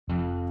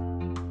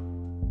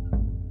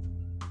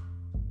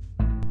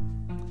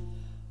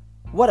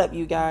What up,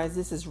 you guys?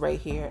 This is Ray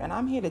here, and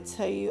I'm here to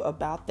tell you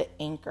about the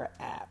Anchor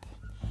app.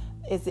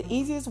 It's the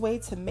easiest way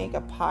to make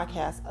a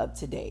podcast up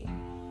to date.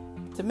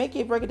 To make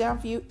it break it down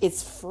for you,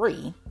 it's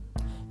free.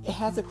 It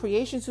has a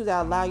creation tool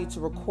that allows you to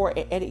record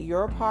and edit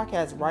your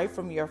podcast right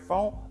from your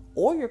phone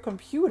or your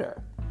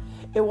computer.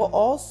 It will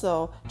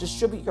also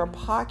distribute your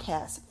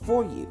podcast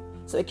for you,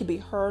 so it can be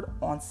heard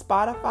on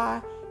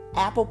Spotify,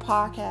 Apple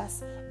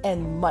Podcasts,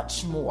 and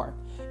much more.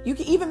 You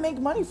can even make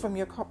money from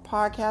your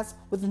podcast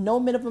with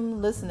no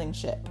minimum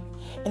listenership.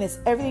 And it's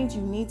everything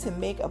you need to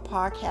make a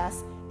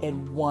podcast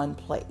in one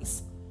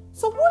place.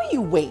 So what are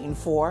you waiting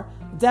for?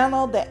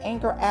 Download the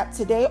Anchor app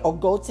today or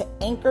go to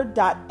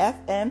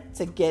anchor.fm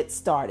to get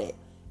started.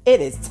 It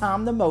is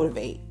time to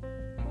motivate.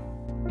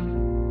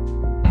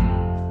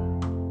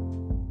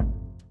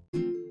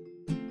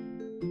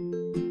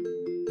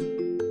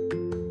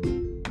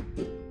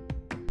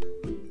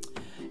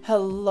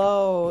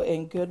 Hello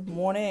and good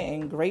morning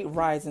and great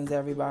risings,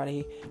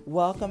 everybody.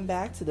 Welcome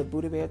back to the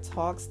Booty Bear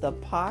Talks, the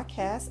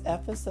podcast,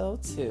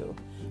 episode 2.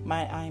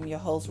 I am your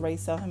host, Ray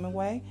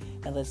Hemingway,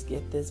 and let's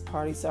get this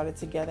party started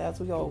together as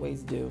we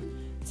always do.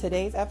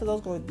 Today's episode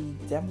is going to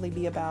definitely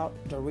be about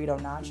Dorito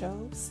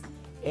Nachos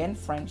and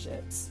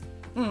friendships.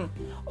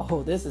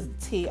 Oh, this is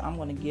the tea I'm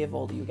going to give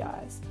all of you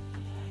guys.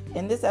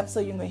 In this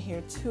episode, you're going to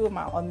hear two of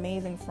my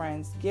amazing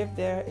friends give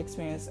their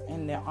experience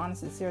and their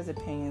honest and serious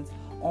opinions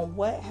on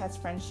what has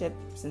friendship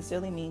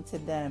sincerely mean to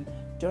them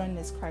during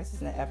this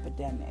crisis and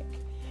epidemic.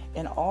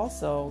 And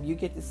also, you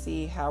get to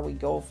see how we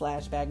go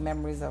flashback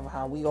memories of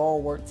how we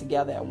all worked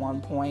together at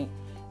one point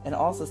and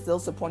also still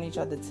support each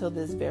other till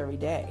this very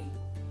day.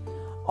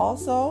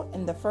 Also,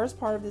 in the first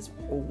part of this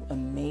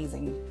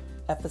amazing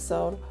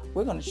episode,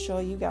 we're going to show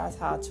you guys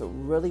how to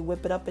really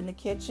whip it up in the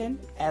kitchen,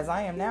 as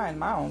I am now in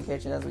my own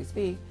kitchen as we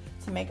speak,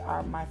 to make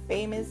my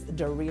famous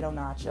Dorito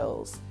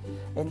Nachos.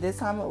 And this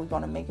time we're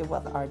going to make it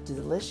with our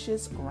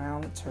delicious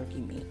ground turkey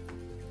meat.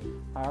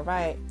 All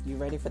right, you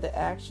ready for the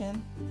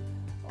action?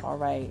 All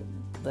right,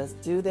 let's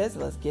do this.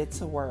 Let's get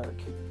to work.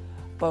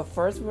 But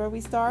first, before we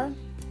start,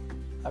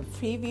 a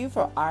preview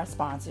for our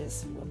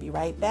sponsors. We'll be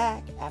right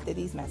back after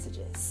these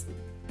messages.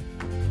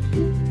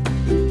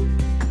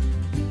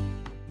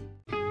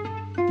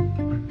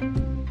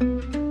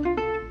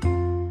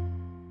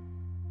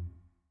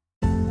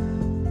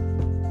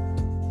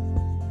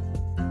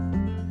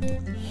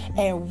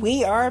 And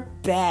we are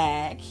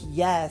back.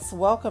 Yes,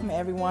 welcome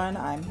everyone.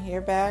 I'm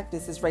here back.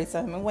 This is Ray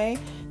Hemingway.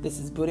 This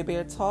is Booty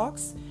Bear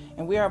Talks.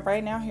 And we are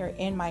right now here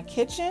in my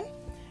kitchen.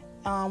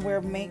 We're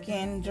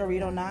making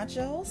Dorito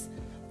Nachos.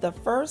 The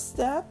first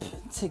step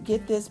to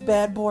get this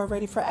bad boy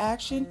ready for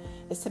action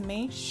is to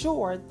make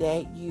sure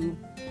that you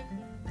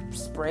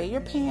spray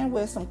your pan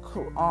with some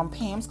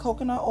Pam's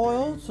coconut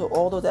oil. So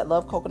all those that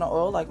love coconut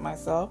oil like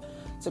myself,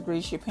 to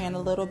grease your pan a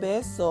little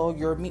bit so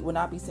your meat will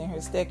not be sitting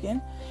here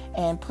sticking,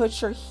 and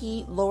put your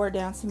heat lower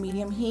down to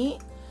medium heat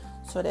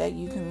so that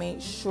you can make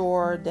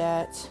sure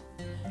that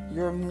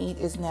your meat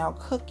is now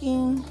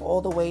cooking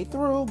all the way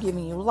through,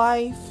 giving you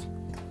life.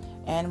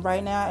 And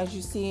right now, as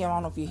you see, I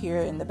don't know if you hear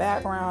it in the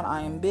background,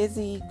 I am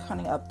busy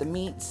cutting up the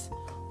meat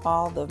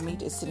while the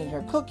meat is sitting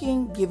here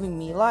cooking, giving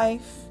me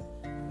life.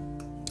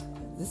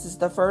 This is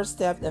the first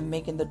step in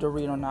making the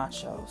Dorito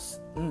Nachos.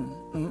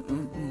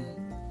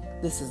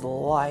 This is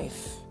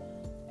life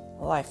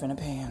in a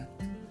pan.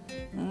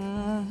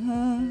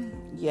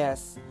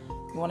 Yes,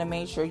 you want to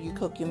make sure you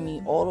cook your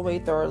meat all the way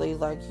thoroughly,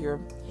 like you're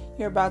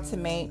about to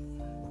make.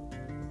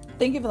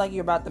 Think of it like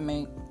you're about to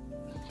make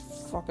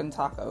fucking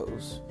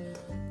tacos,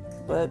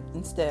 but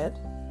instead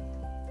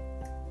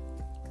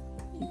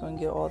you're gonna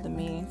get all the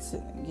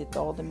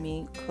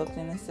meat cooked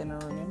in and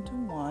centered into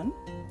one.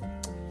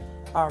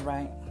 All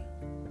right.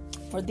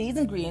 For these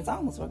ingredients, I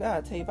almost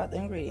forgot to tell you about the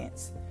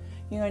ingredients.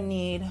 You're gonna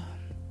need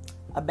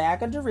a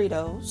bag of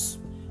Doritos,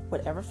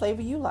 whatever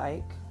flavor you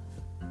like.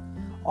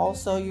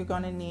 Also, you're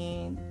going to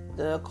need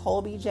the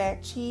Colby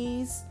Jack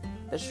cheese,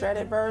 the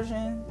shredded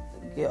version.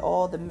 Get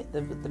all the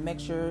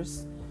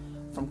mixtures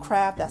from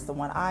Kraft. That's the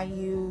one I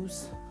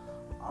use.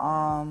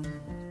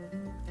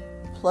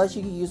 Plus,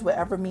 you can use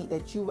whatever meat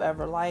that you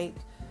ever like.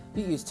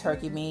 You use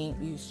turkey meat,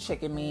 you use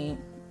chicken meat,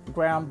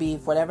 ground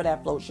beef, whatever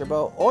that floats your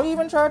boat. Or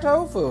even try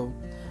tofu.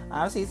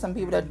 I've seen some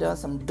people that do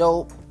some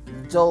dope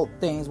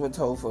things with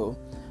tofu.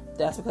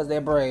 That's because they're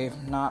brave,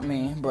 not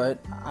me. But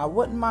I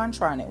wouldn't mind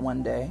trying it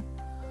one day.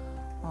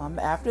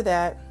 After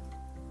that,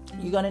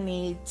 you're going to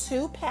need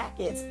 2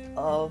 packets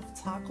of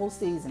taco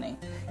seasoning.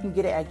 You can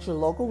get it at your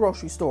local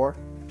grocery store.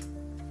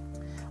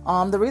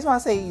 The reason why I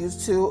say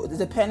use 2,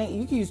 depending,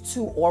 you can use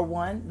 2 or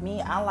 1.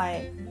 Me, I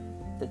like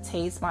the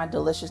taste, my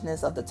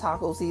deliciousness of the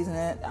taco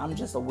seasoning. I'm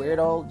just a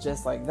weirdo,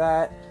 just like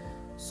that.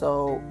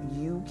 So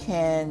you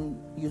can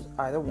use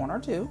either 1 or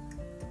 2.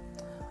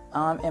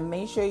 And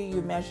make sure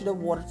you measure the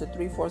water to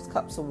 3/4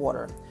 cups of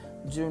water.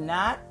 Do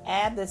not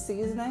add the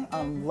seasoning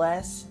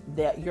unless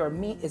that your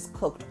meat is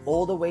cooked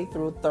all the way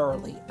through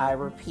thoroughly. I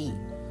repeat,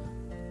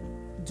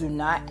 do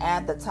not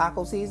add the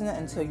taco seasoning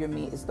until your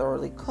meat is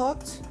thoroughly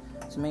cooked,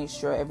 to make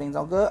sure everything's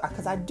all good,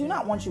 because I do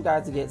not want you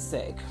guys to get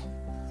sick.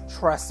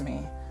 Trust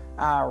me.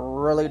 I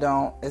really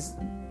don't. It's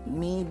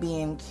me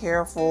being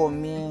careful,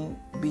 me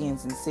being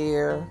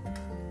sincere.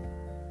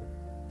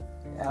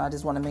 And I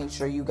just want to make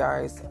sure you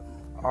guys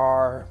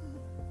are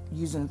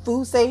using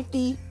food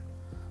safety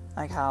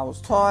like how I was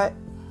taught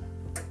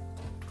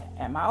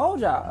at my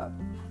old job.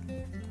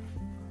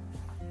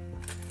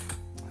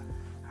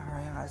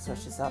 Alright, I gotta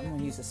switch this up. I'm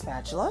gonna use a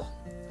spatula.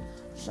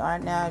 So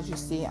right now, as you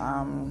see,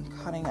 I'm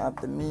cutting up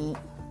the meat.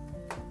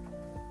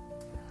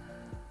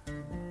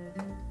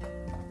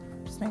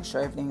 Just make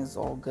sure everything is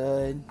all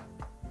good.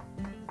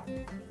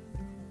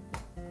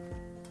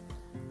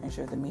 Make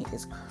sure the meat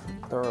is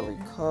thoroughly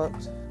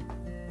cooked.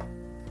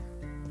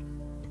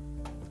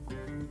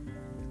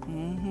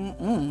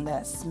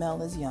 That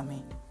smell is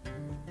yummy.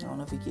 I don't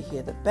know if you can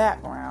hear the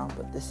background,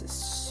 but this is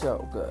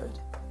so good.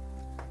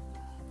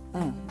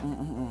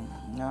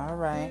 All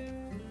right.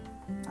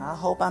 I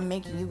hope I'm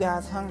making you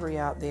guys hungry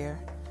out there.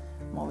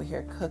 I'm over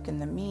here cooking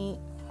the meat.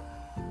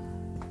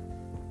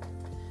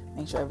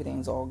 Make sure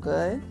everything's all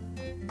good.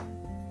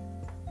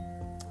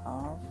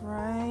 All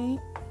right.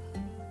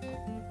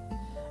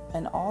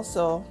 And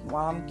also,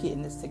 while I'm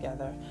getting this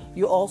together,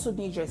 you also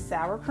need your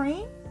sour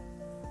cream,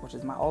 which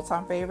is my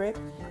all-time favorite.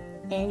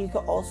 And you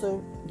can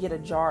also get a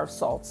jar of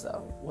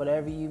salsa.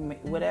 Whatever,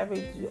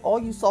 all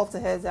you salsa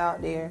heads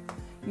out there,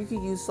 you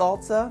can use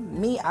salsa.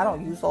 Me, I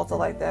don't use salsa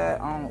like that.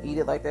 I don't eat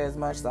it like that as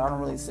much, so I don't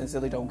really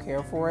sincerely don't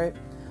care for it.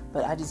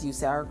 But I just use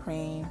sour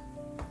cream.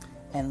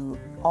 And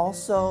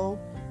also,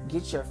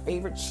 get your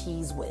favorite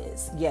Cheese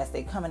Whiz. Yes,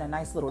 they come in a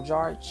nice little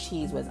jar of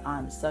Cheese Whiz.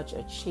 I'm such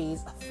a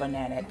cheese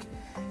fanatic.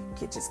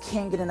 Just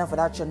can't get enough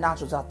without your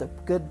nachos, without the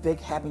good big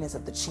happiness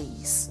of the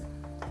cheese.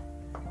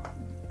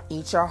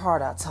 Eat your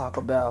heart out,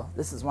 Taco Bell.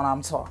 This is what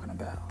I'm talking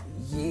about.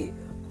 Yeah.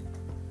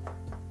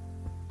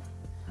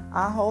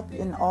 I hope,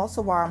 and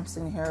also while I'm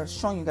sitting here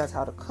showing you guys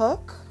how to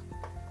cook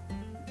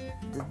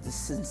the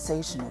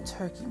sensational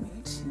turkey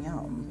meat.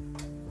 Yum.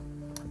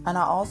 And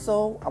I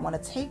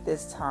want to take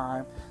this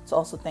time to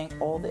also thank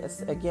all the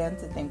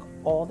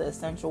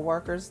essential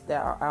workers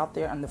that are out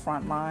there on the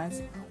front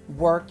lines,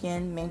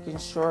 working, making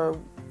sure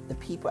the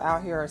people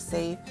out here are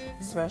safe,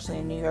 especially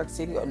in New York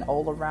City and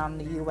all around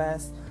the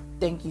U.S.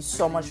 Thank you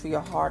so much for your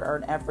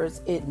hard-earned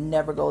efforts. It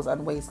never goes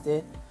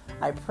unwasted.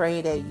 I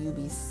pray that you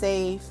be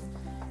safe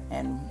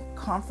and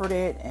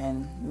comforted,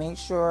 and make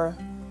sure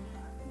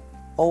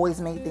always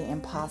make the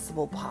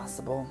impossible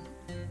possible.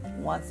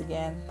 Once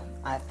again,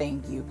 I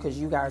thank you, because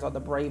you guys are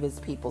the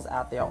bravest peoples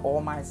out there. All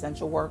my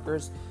essential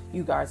workers,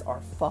 you guys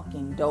are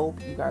fucking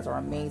dope. You guys are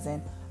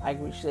amazing. I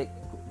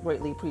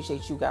greatly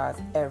appreciate you guys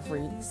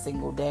every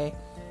single day.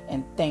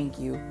 And thank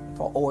you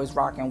for always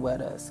rocking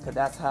with us, because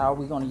that's how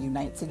we're going to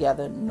unite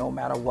together no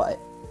matter what.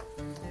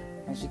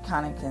 As you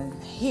kind of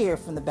can hear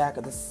from the back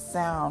of the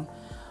sound,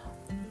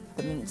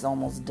 the meat's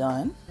almost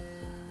done.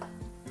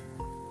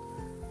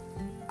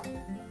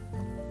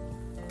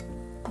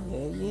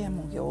 Yeah, I'm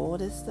going to get all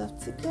this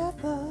stuff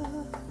together.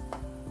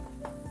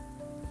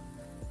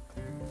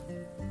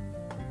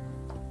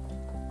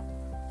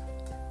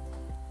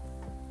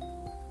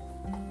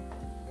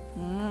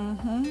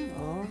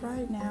 All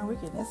right, now we're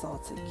getting this all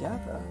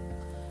together.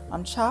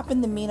 I'm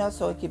chopping the meat up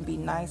so it can be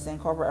nice and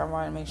incorporate. I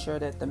want to make sure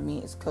that the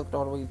meat is cooked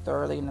all the way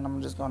thoroughly, and then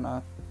I'm just going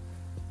to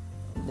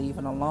leave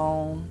it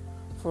alone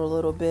for a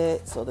little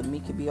bit so the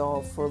meat can be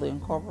all fully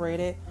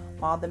incorporated.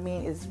 While the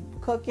meat is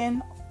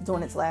cooking,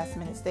 doing its last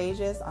minute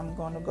stages, I'm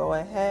going to go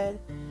ahead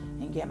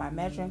and get my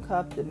measuring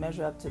cup to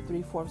measure up to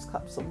 3/4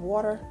 cups of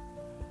water.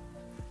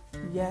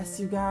 Yes,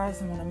 you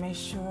guys, I'm going to make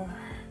sure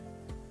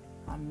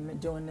I'm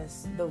doing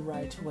this the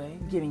right way,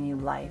 giving you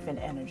life and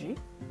energy.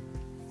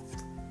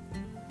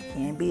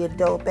 Can't be a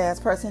dope ass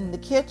person in the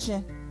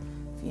kitchen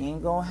if you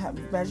ain't gonna have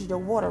measure your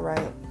water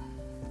right.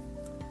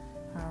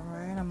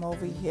 Alright, I'm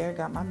over here,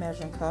 got my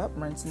measuring cup,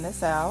 rinsing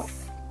this out.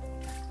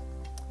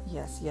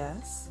 Yes.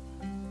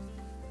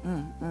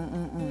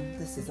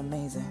 This is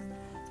amazing.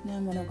 Now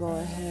I'm gonna go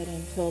ahead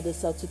and fill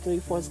this up to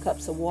 3/4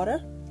 cups of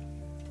water.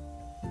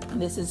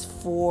 This is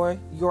for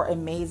your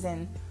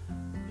amazing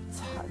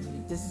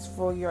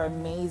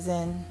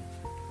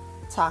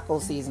taco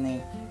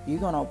seasoning.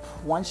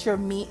 Once your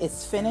meat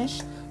is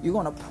finished, you're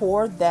gonna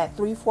pour that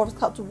 3/4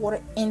 cups of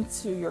water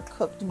into your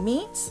cooked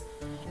meat,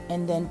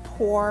 and then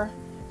pour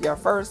your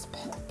first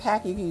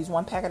pack. You can use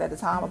one packet at a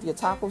time of your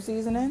taco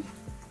seasoning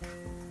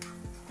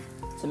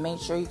to make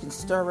sure you can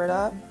stir it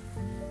up,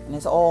 and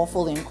it's all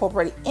fully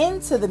incorporated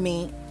into the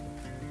meat,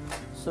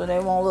 so they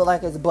won't look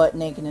like it's butt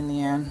naked in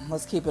the end.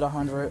 Let's keep it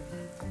 100.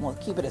 We'll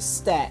keep it a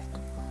stack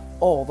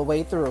all the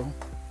way through.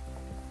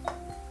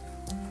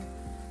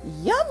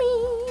 Yummy!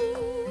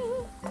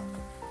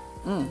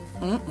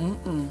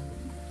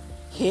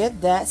 Hear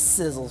that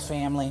sizzle,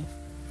 family.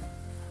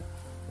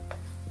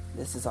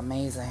 This is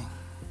amazing.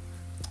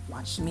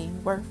 Watch me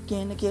work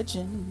in the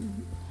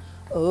kitchen.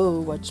 Oh,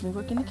 watch me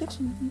work in the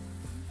kitchen.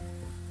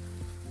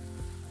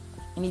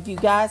 And if you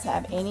guys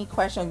have any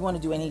questions, you want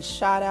to do any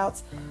shout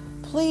outs,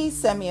 please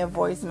send me a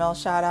voicemail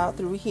shout out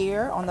through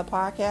here on the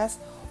podcast.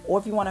 Or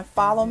if you want to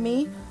follow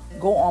me,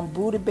 Go on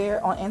Buddha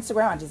Bear on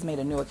Instagram. I just made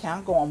a new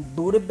account. Go on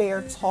Buddha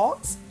Bear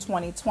Talks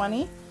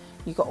 2020.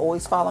 You can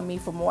always follow me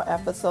for more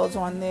episodes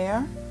on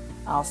there.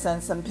 I'll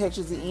send some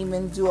pictures and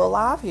even do a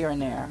live here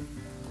and there.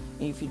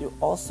 If you do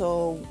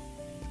also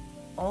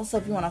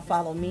if you want to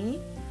follow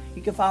me,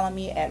 you can follow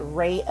me at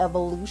Ray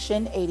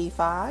Evolution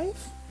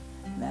 85.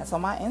 And that's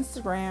on my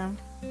Instagram.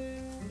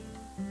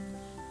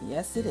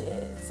 Yes, it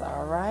is.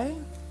 All right.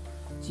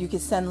 So you can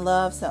send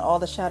love, send all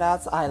the shout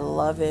outs. I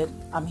love it.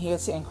 I'm here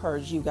to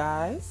encourage you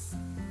guys.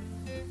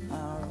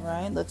 All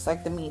right. Looks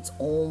like the meat's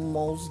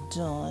almost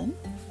done.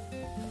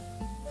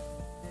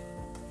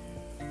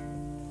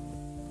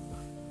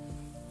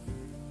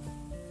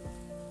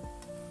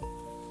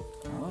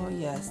 Oh,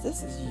 yes.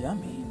 This is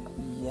yummy.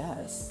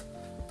 Yes.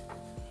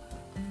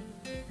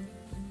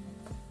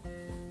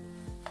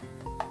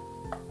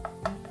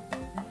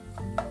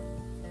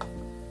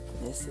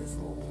 This is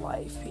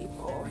life,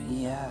 people.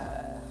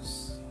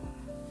 Yes.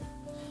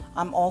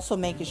 I'm also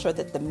making sure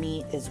that the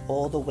meat is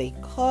all the way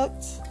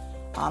cooked.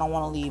 I don't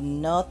want to leave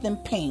nothing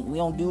pink. We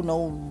don't do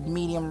no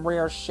medium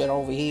rare shit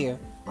over here.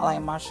 I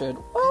like my shit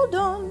well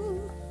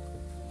done.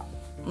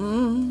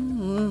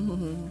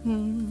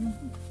 Mm-hmm.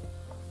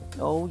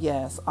 Oh,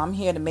 yes. I'm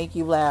here to make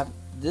you laugh.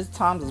 This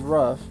time is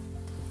rough.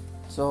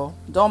 So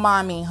don't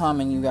mind me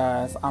humming, you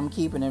guys. I'm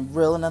keeping it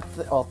real and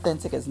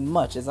authentic as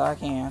much as I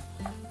can.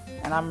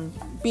 And I'm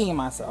being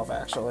myself,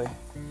 actually.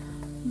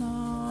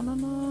 No, no,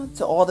 no.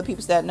 To all the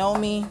people that know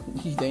me,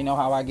 they know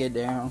how I get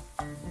down.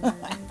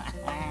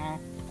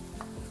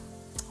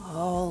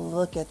 Oh,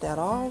 look at that.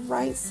 All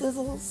right,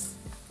 sizzles.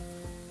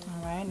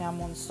 All right, now I'm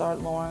going to start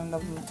lowering the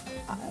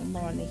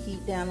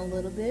heat down a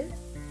little bit.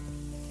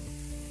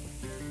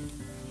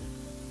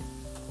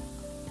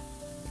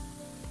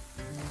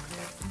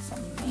 Some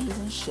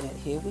amazing shit.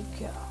 Here we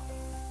go.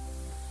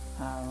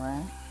 All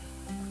right.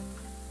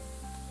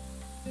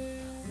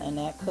 And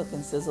that cook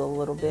and sizzle a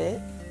little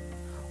bit.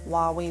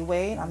 While we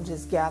wait, I'm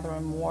just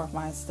gathering more of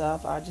my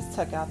stuff. I just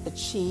took out the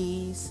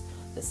cheese,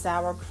 the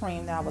sour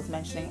cream that I was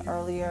mentioning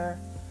earlier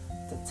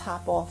to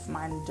top off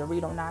my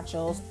Dorito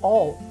nachos.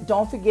 Oh,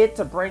 don't forget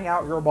to bring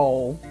out your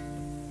bowl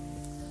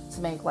to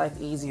make life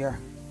easier.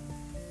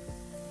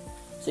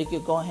 So you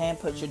could go ahead and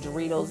put your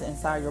Doritos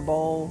inside your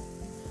bowl.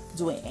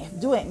 Do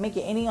it, make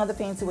it any other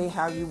fancy way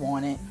how you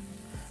want it.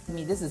 I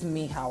mean, this is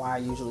me how I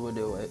usually would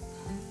do it.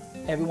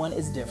 Everyone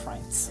is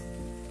different.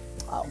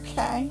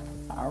 Okay,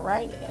 all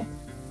right.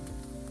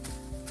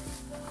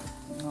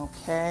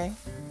 Okay,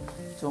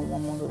 doing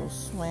one more little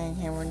swing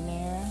here and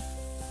there.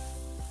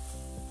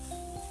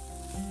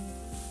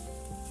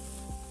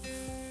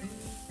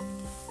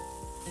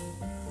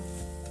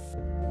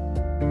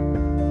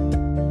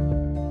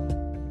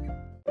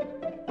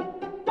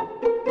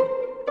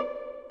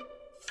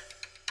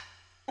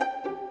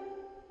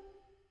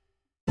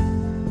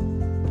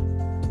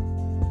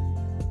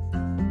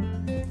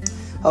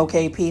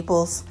 Okay,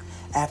 peoples.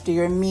 After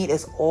your meat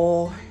is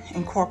all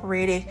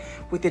incorporated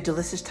with your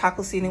delicious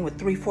taco seasoning with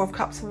 3/4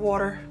 cups of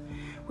water,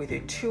 with your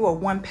 2 or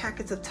 1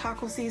 packets of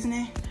taco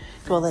seasoning,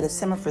 you'll let it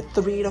simmer for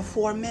 3 to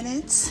 4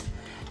 minutes.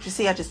 You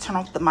see, I just turn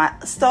off my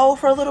stove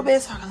for a little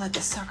bit so I can let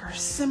the sucker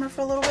simmer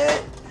for a little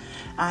bit.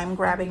 I'm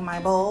grabbing my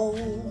bowl.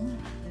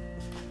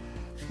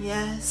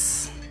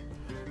 Yes,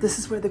 this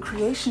is where the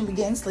creation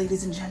begins,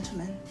 ladies and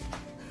gentlemen.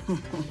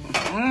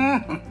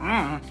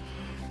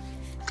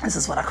 This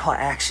is what I call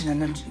action in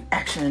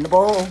the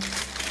bowl.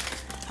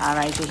 All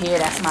right, you hear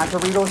that's my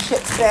Dorito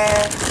chips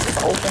bag.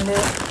 Just opened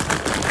it.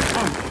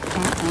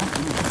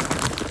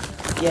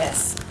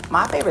 Yes,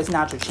 my favorite is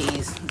nacho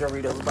cheese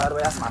Doritos. By the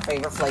way, that's my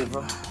favorite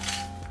flavor.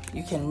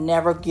 You can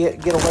never get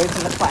away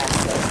from the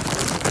plastic.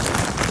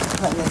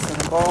 Putting this in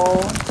the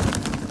bowl.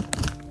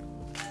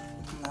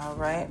 All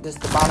right, this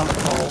is the bottom of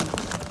the bowl.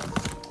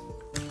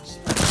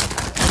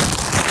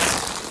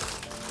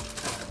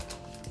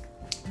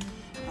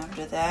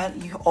 After that,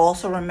 you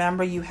also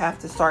remember you have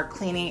to start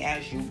cleaning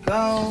as you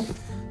go,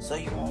 so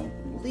you won't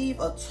leave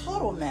a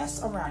total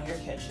mess around your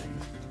kitchen.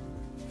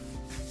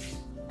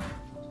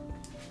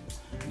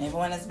 And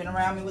everyone that's been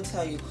around me will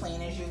tell you,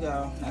 clean as you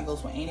go. That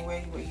goes for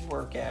anywhere where you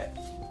work at,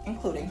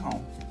 including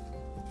home.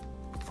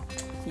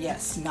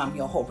 Yes, nam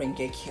yo ho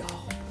renge kyo.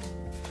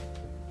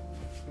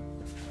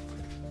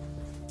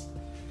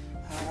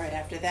 All right,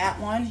 after that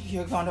one,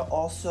 you're going to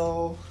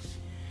also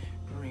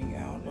bring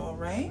out, all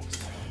right.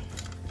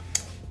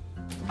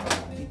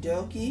 Okie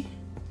dokie.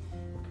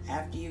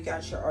 After you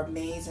got your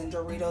amazing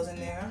Doritos in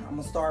there, I'm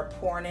gonna start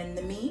pouring in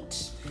the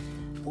meat.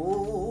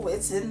 Ooh,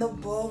 it's in the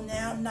bowl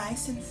now,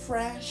 nice and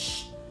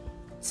fresh.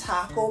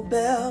 Taco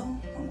Bell,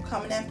 I'm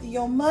coming after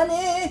your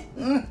money.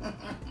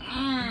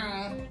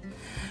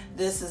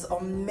 This is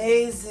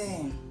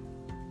amazing.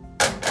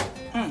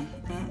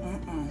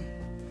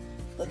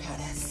 Look how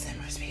that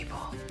simmers,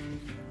 people.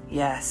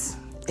 Yes,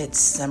 it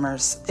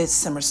simmers. It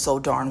simmers so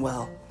darn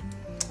well.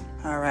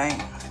 All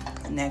right.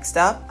 Next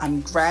up, I'm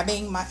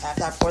grabbing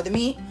after I pour the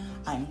meat,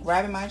 I'm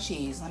grabbing my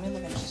cheese. Let me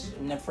look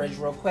in the fridge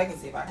real quick and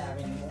see if I have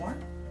any more.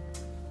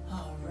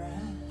 All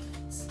right.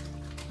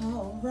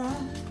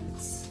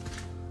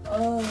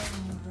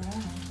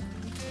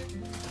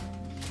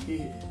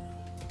 Yeah.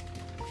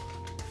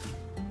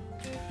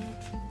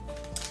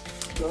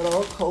 Good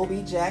old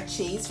Colby Jack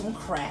cheese from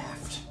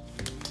Kraft.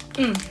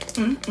 And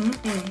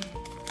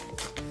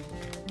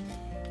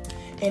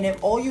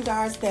if all you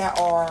guys that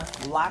are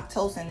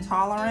lactose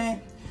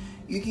intolerant,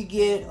 you could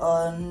get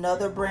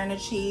another brand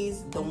of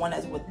cheese, the one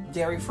that's with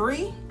dairy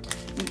free.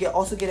 You can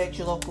also get it at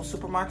your local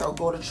supermarket or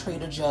go to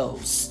Trader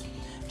Joe's.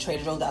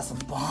 Trader Joe's got some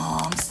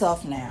bomb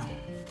stuff now.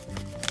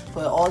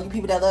 For all you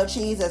people that love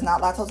cheese that's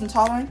not lactose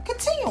intolerant,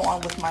 continue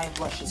on with my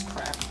luscious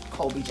Kraft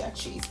Colby Jack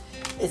cheese.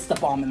 It's the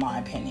bomb in my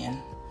opinion.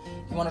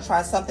 You want to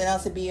try something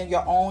else to be in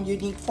your own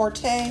unique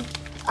forte?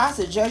 I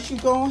suggest you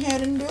go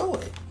ahead and do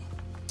it.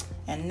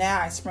 And now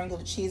I sprinkle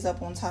the cheese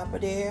up on top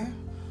of there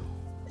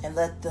and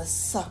let the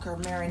sucker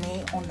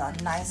marinate on the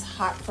nice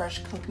hot fresh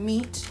cooked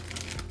meat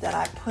that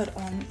I put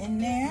on in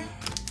there.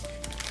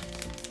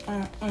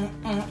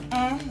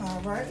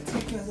 All right,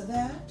 take care of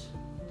that.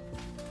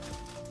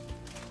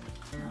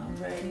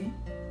 Alrighty.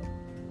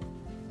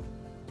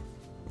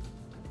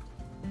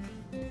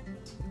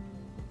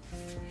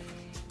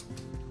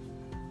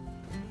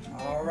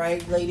 All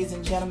right, ladies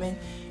and gentlemen,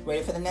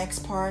 ready for the next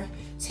part?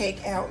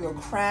 Take out your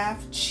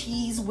Kraft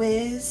Cheese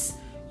Whiz,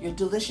 your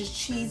delicious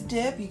cheese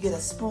dip. You get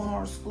a spoon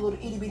or a little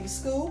itty bitty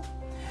scoop,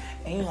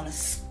 and you're gonna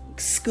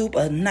scoop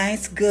a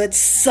nice good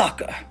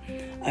sucker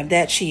of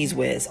that Cheese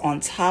Whiz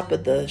on top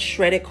of the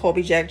shredded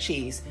Colby Jack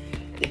cheese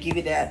to give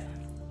you that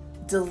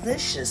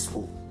delicious,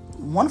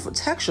 wonderful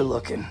texture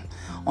looking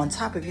on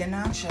top of your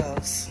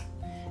nachos.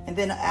 And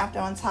then after,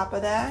 on top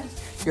of that,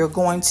 you're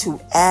going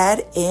to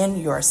add in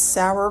your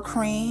sour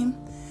cream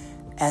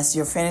as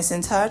your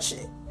finishing touch.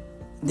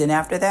 Then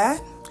after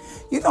that,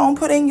 you're going to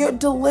put in your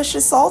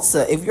delicious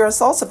salsa if you're a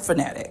salsa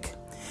fanatic.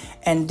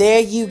 And there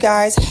you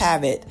guys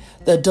have it.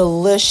 The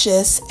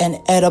delicious and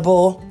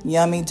edible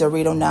yummy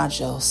Dorito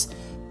nachos.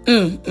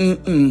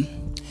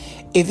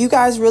 If you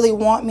guys really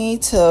want me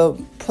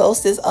to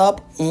post this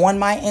up on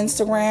my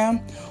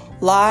Instagram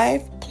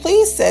live,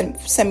 please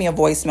send me a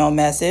voicemail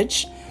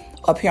message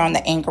up here on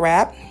the Anchor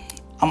app.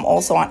 I'm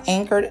also on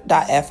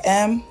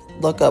anchor.fm.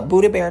 Look up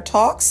Buddha Bear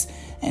Talks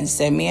and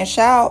send me a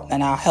shout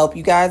and I'll help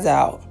you guys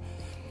out.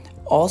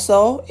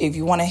 Also, if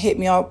you want to hit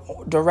me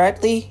up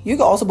directly, you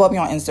can also book me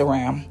on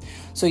Instagram.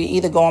 So you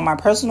either go on my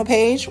personal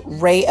page,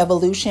 Ray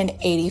Evolution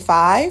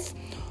 85,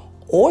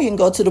 or you can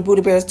go to the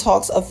Buddha Bear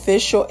Talks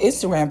official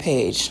Instagram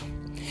page.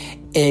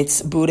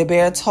 It's Buddha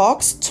Bear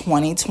Talks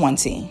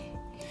 2020.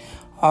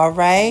 All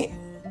right.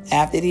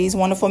 After these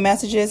wonderful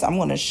messages,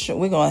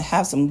 we're gonna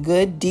have some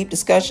good deep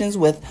discussions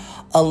with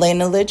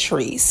Elena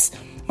Latrice,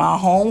 my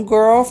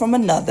homegirl from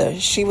another.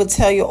 She will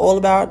tell you all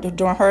about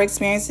during her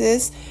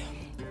experiences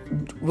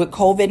with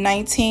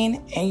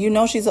COVID-19, and you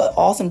know she's an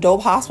awesome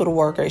dope hospital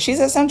worker. She's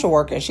an essential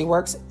worker. She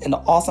works in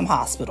an awesome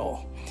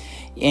hospital,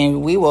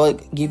 and we will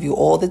give you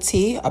all the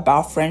tea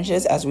about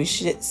friendships as we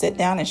sit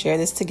down and share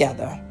this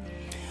together.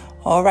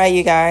 All right,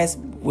 you guys,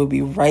 we'll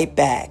be right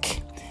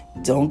back.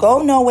 Don't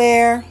go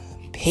nowhere.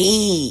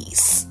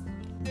 Peace.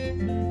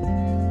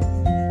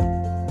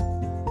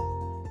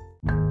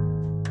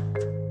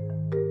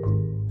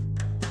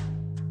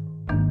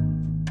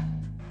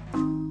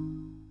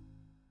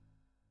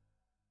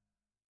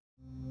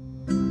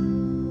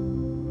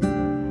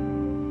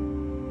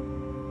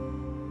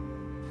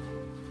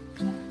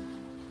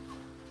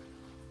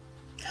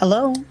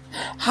 Hello.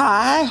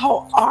 Hi,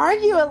 how are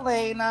you,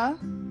 Elena?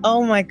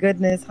 Oh my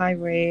goodness. Hi,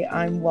 Ray.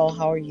 I'm well.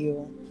 How are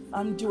you?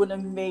 I'm doing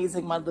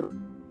amazing, my little...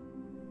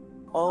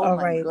 Oh, all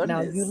my right. goodness.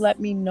 Now, you let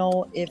me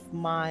know if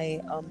my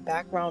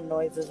background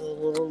noise is a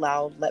little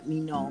loud. Let me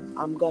know.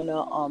 I'm going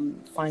to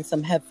find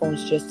some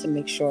headphones just to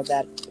make sure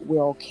that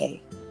we're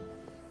okay.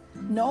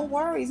 No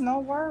worries. No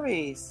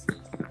worries.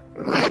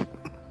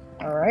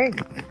 All right.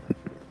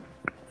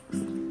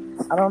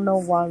 I don't know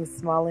why I'm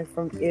smiling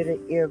from ear to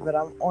ear, but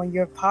I'm on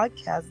your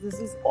podcast. This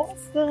is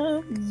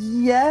awesome.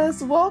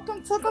 Yes.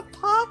 Welcome to the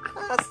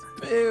podcast,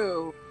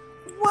 Boo.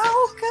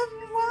 Welcome.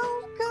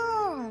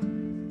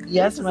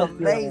 Yes, this my is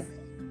amazing. dear.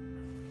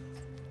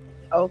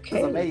 Okay.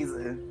 It's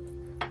amazing.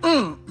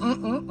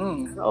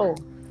 Oh.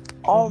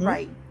 All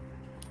right.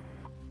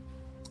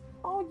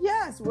 Oh,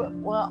 yes.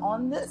 Well,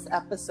 on this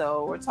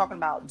episode, we're talking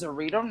about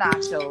Dorito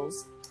nachos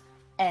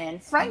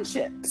and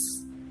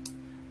friendships.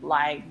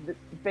 Like,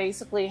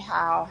 basically,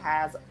 how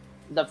has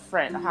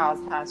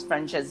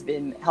friendships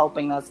been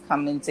helping us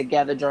coming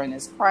together during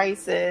this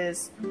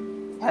crisis?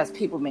 Has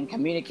people been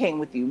communicating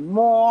with you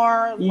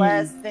more,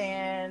 less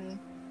than?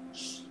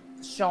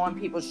 Showing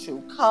people's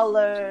true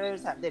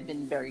colors? Have they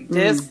been very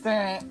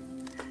distant?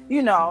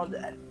 You know,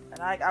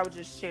 and I was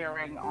just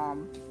sharing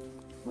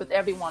with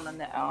everyone on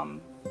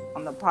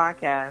the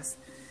podcast,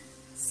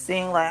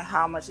 seeing like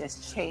how much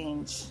has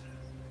changed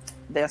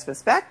their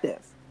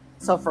perspective.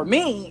 So for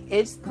me,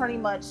 it's pretty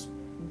much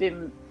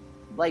been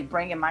like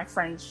bringing my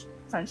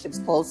friendships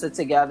closer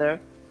together.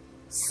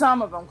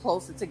 Some of them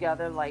closer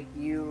together, like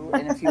you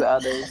and a few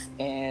others,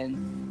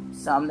 and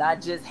some that I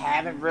just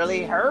haven't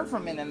really heard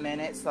from in a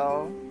minute.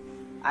 So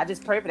I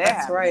just pray for that.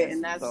 That's right,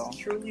 and that's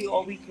truly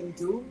all we can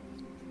do.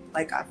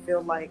 Like, I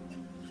feel like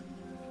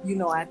you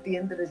know, at the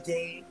end of the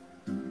day,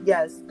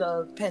 yes,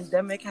 the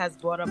pandemic has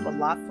brought up a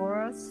lot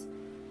for us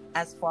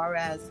as far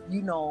as,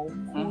 you know,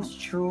 who's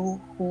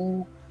true,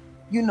 who,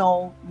 you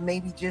know,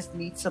 maybe just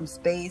need some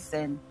space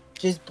and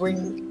just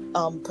bring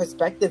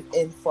perspective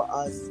in for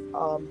us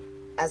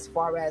as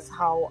far as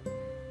how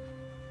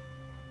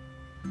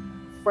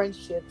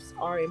friendships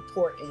are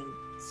important.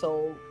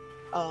 So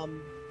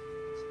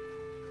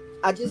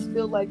I just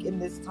feel like in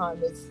this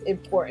time it's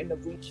important to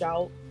reach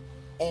out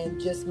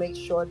and just make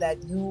sure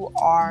that you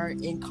are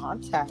in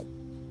contact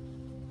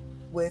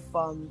with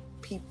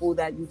people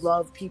that you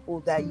love, people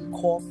that you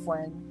call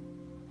friend.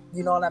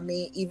 You know what I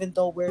mean? Even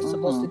though we're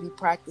supposed to be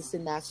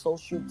practicing that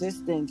social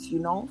distance, you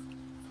know,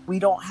 we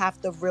don't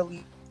have to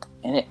really.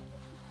 And it.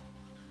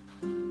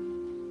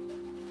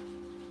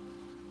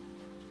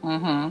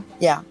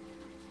 Yeah.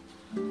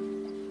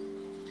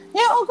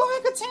 Yeah. Oh, go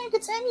ahead.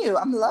 Continue.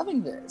 I'm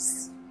loving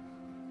this.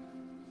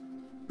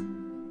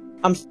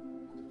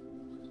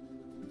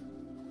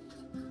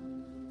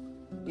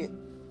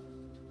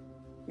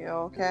 You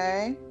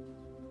okay?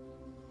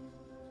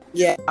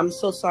 Yeah, I'm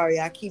so sorry.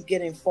 I keep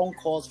getting phone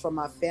calls from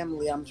my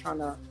family. I'm trying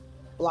to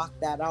block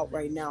that out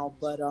right now,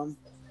 but I'll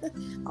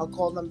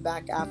call them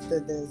back after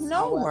this.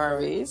 No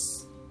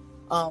worries.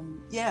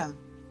 Yeah.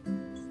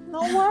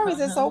 No worries.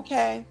 It's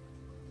okay.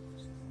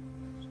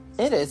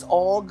 It is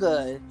all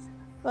good.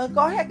 But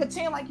go ahead,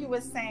 continue like you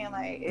were saying.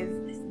 Like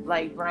it's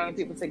like bringing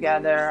people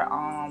together.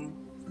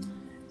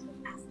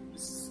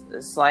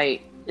 It's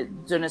like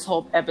during this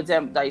whole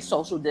epidemic, like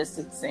social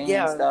distancing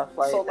and stuff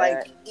like so,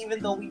 that. Like,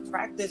 even though we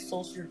practice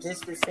social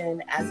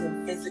distancing as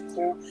in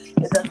physical,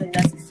 it doesn't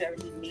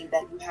necessarily mean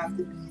that you have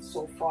to be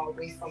so far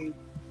away from,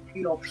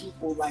 you know,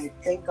 people. Like,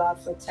 thank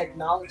God for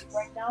technology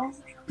right now.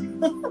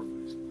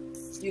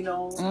 You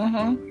know?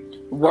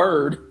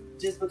 Word.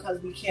 Just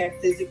because we can't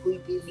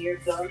physically be near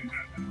them,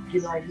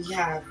 you know, we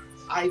have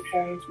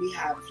iPhones, we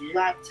have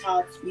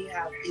laptops, we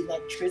have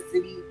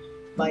electricity.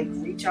 Like,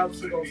 reach out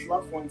to those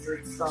loved ones.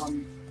 It's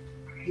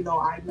you know,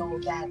 I know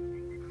that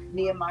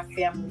me and my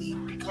family,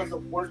 because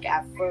of work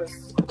at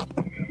first,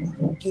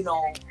 you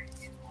know,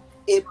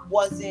 it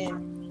wasn't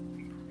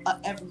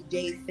an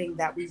everyday thing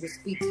that we would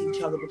speak to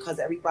each other because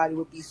everybody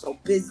would be so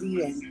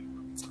busy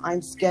and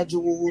time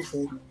schedules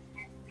and,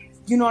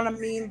 you know what I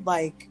mean?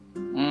 Like,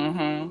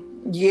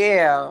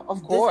 yeah,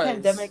 of course. This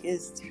pandemic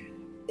is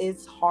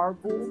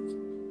horrible,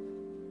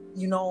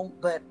 you know,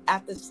 but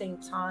at the same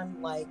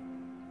time, like,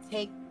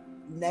 take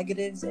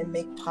negatives and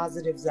make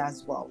positives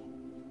as well.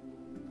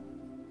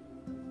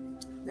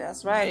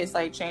 That's right. It's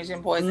like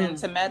changing poison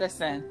to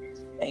medicine.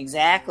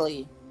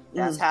 Exactly.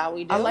 That's how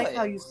we do it. I like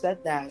how you said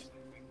that.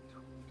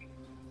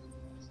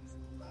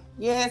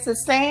 Yeah, it's the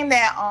same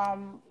that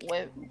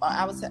with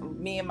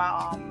me and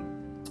my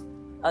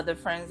other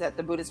friends at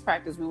the Buddhist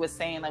practice, we were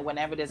saying like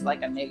whenever there's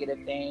like a negative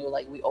thing,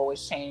 like we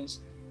always change.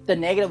 The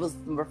negative was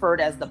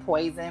referred as the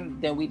poison,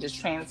 then we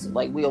just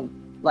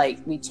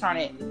we turn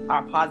it,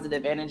 our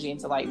positive energy,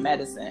 into like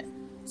medicine.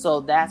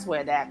 So that's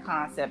where that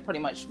concept pretty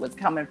much was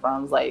coming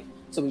from. It's like,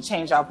 so we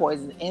change our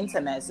poison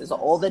into medicine. So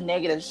all the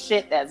negative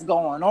shit that's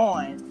going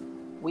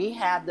on, we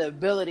have the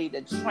ability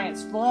to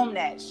transform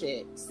that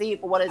shit, see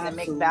for what is and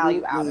make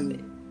value out of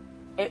it.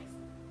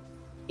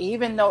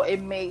 Even though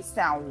it may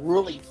sound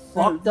really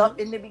fucked up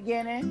in the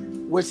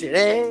beginning, which it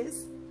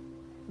is,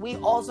 we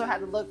also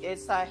have to look and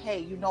say, hey,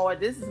 you know what?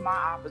 This is my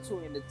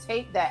opportunity to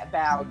take that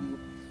value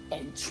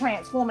and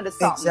transform it to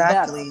something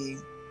better.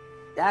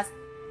 That's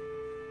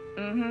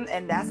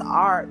and that's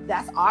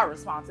our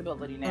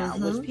responsibility now.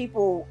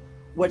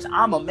 Which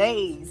I'm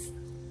amazed,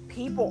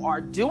 people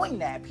are doing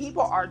that.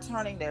 People are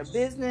turning their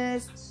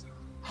business,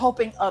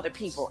 helping other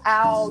people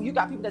out. You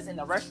got people that's in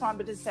the restaurant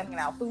business sending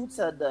out food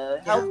to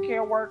the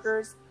healthcare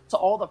workers, to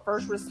all the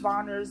first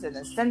responders and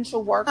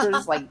essential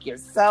workers like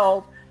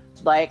yourself.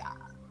 Like,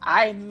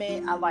 I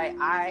admit,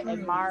 I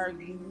admire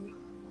you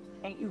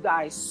and you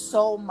guys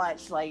so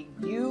much. Like,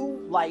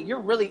 you're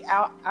really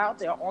out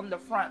there on the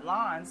front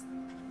lines,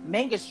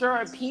 making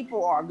sure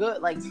people are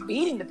good, like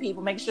feeding the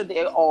people, making sure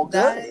they're all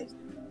good.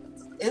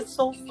 It's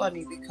so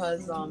funny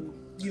because,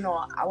 you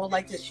know, I would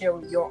like to share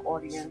with your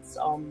audience,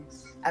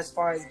 as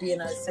far as being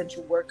an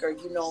essential worker.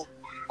 You know,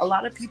 a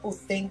lot of people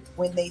think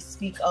when they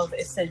speak of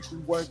essential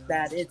work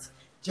that it's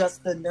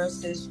just the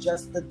nurses,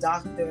 just the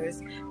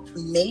doctors.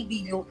 Maybe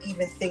you'll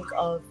even think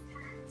of,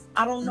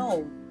 I don't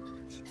know,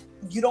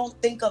 you don't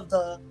think of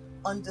the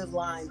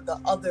underlying, the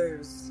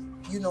others,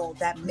 you know,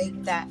 that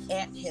make that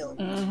anthill.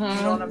 You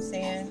know what I'm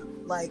saying?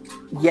 Like,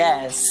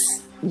 yes.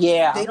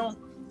 Yeah.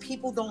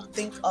 People don't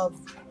think of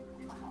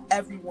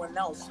everyone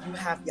else. You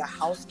have your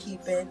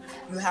housekeeping,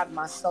 you have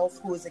myself,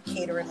 who is a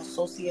catering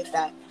associate,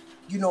 that,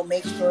 you know,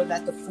 make sure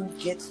that the food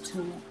gets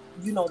to,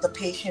 you know, the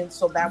patients,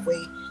 so that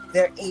way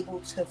they're able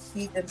to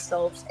feed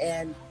themselves.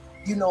 And,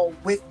 you know,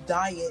 with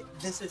diet,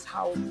 this is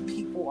how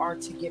people are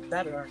to get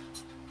better.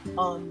 You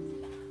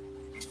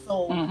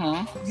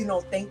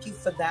know, thank you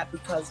for that,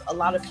 because a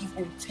lot of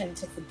people tend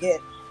to forget,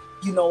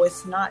 you know,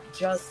 it's not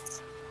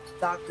just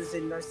doctors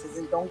and nurses.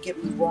 And don't get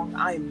me wrong,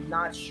 I am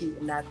not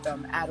shooting at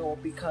them at all,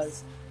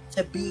 because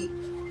to be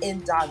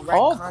in direct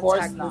Oh, of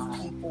course contact with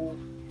not. people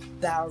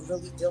that are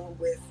really dealing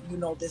with,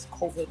 this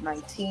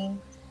COVID-19.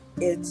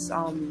 It's,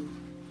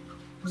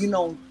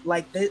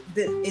 like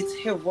it's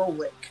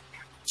heroic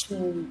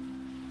to,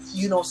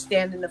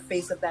 stand in the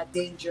face of that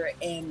danger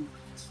and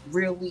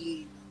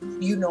really,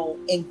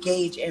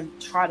 engage and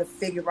try to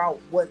figure out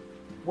what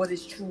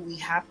is truly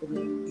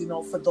happening,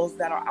 for those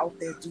that are out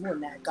there doing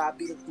that. God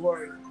be the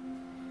glory.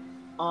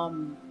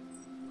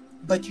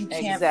 But you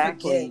can't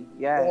forget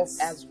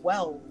as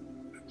well,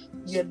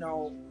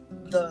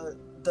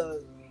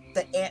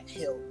 the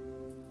anthill.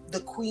 The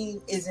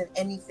queen isn't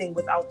anything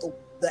without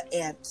the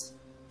ants.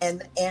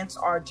 And the ants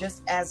are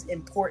just as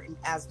important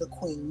as the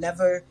queen.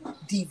 Never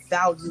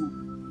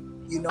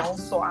devalue,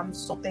 So I'm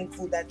so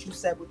thankful that you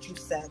said what you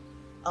said.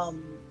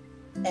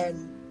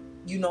 And,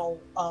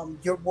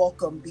 you're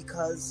welcome,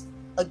 because,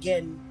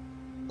 again,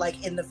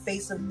 like, in the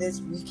face of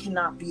this, we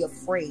cannot be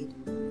afraid.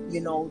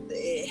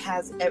 It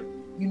has,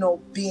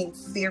 being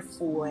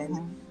fearful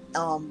and,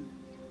 how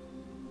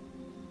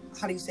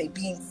do you say,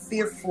 being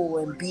fearful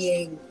and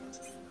being,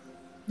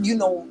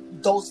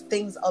 those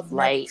things of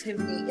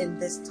negativity in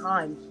this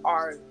time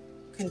are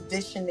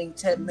conditioning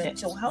to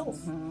mental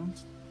health.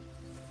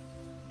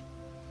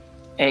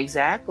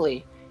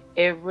 Exactly.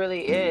 It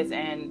really is.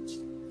 And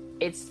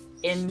it's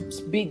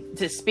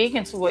to speak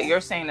into what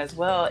you're saying as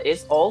well,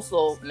 it's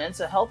also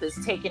mental health is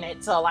taking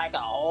it to like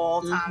an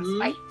all-time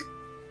spike.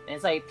 And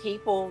it's like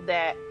people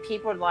that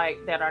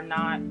are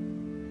not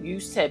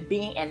used to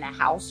being in the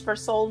house for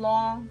so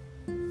long,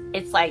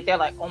 it's like they're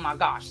like, oh my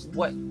gosh,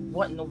 what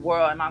in the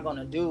world am I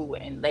gonna do?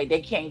 And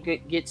they can't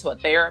get to a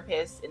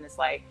therapist. And it's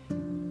like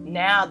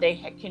now they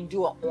can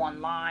do it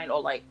online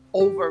or like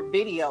over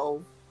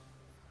video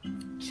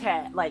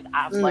chat, like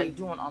I'm like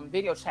doing on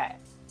video chat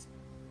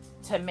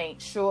to make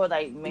sure,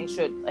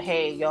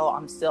 hey, yo,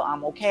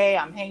 I'm okay,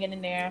 I'm hanging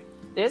in there.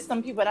 There's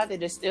some people out there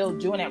that's still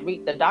doing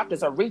it. The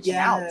doctors are reaching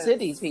out to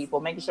these people,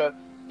 making sure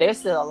they're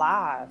still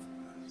alive.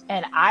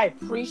 And I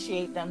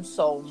appreciate them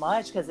so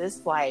much, because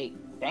it's like,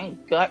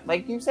 thank God,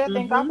 like you said,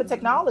 thank God for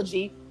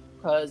technology,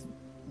 because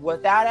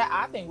without it,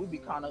 I think we'd be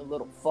kind of a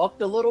little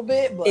fucked a little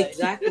bit. But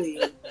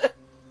exactly.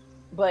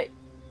 but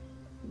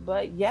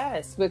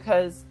yes,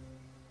 because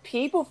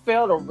people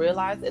fail to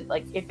realize that,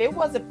 like, if it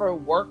wasn't for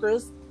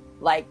workers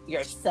like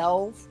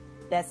yourself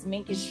that's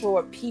making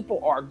sure people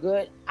are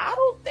good, I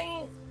don't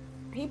think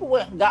people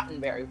wouldn't have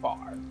gotten very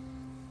far,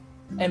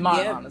 in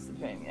my honest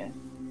opinion.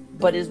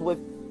 But it's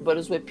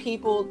with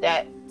people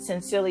that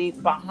sincerely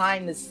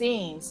behind the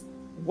scenes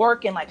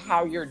working like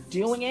how you're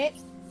doing it.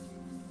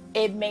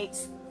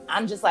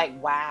 I'm just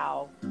like,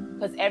 wow.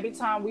 Because every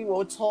time we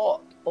will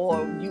talk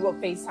or you will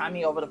FaceTime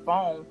me over the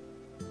phone,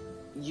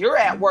 you're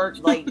at work,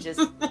 like,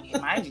 just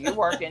mind you, you're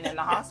working in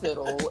the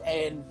hospital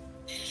and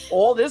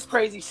all this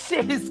crazy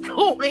shit is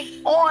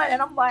going on.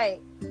 And I'm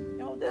like,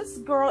 this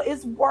girl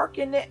is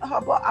working it.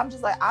 But I'm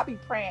just like, I'll be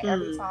praying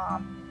every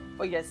time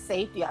for your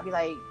safety. I'll be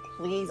like,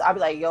 please. I'll be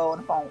like, yo, on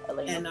the phone,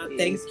 Elena, and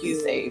please, thank you.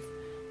 Be safe.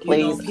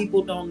 Please.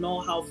 People don't know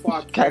how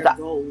far care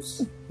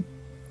goes.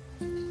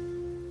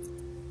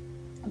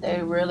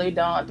 They really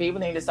don't.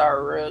 People need to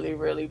start really,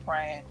 really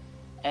praying.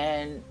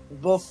 And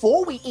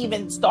before we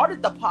even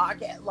started the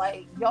podcast,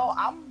 like, yo,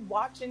 I'm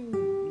watching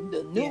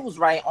the news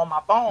on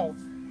my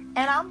phone,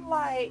 and I'm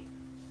like,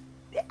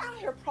 they're out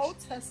here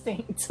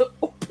protesting to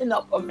open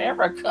up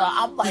America.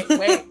 I'm like,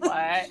 wait,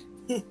 what?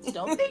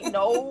 Don't they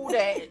know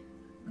that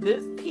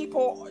there's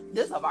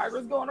a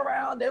virus going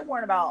around? They're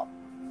worrying about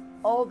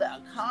the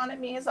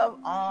economy and stuff.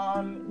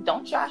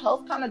 Don't y'all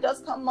health kind of does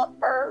come up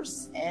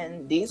first?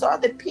 And these are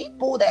the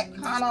people that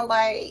kind of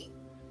like,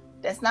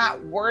 that's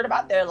not worried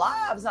about their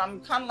lives. I'm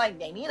kind of like,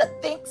 they need to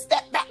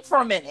step back for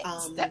a minute.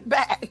 Step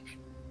back.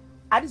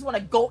 I just want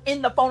to go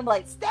in the phone and be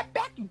like, step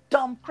back, you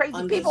dumb,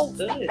 crazy people.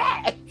 Step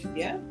back.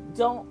 Yeah.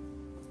 Don't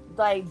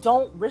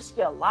risk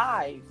your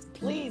lives.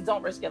 Please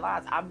don't risk your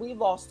lives. We've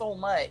lost so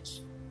much.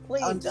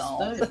 Please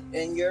don't.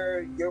 And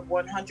you're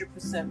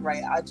 100%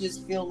 right. I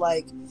just feel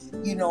like,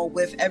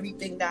 with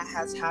everything that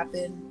has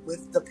happened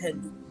with the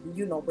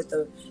with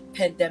the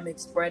pandemic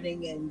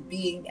spreading and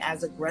being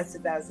as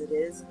aggressive as it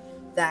is,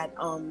 that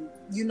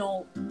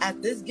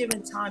at this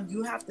given time,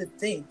 you have to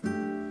think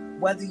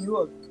whether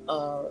you're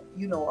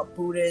a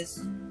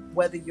Buddhist,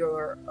 whether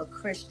you're a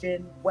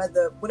Christian,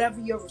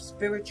 whatever your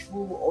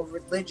spiritual or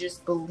religious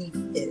belief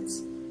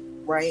is,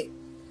 right?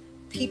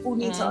 People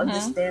need to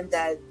understand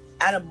that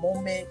at a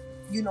moment,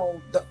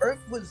 the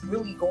earth was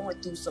really going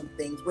through some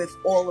things with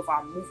all of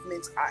our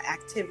movements, our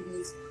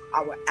activities,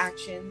 our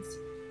actions.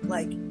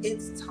 Like,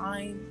 it's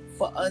time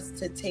for us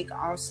to take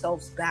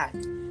ourselves back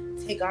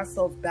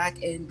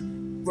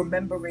and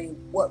remembering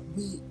what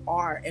we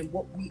are and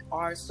what we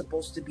are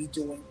supposed to be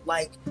doing.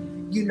 Like,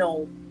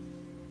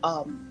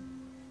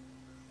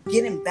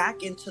 getting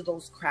back into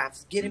those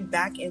crafts, getting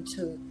back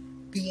into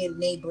being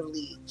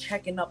neighborly,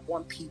 checking up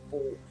on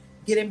people,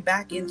 getting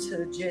back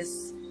into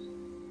just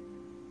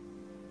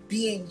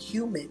being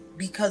human,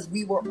 because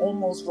we were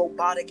almost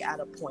robotic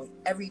at a point.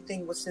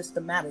 Everything was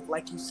systematic.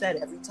 Like you said,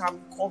 every time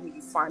you call me,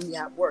 you find me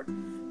at work.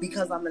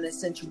 Because I'm an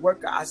essential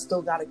worker, I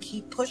still got to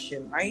keep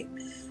pushing, right?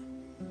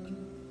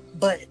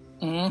 But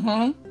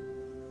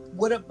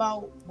what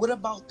about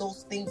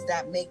those things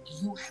that make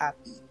you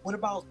happy? What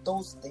about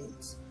those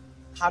things?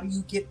 How do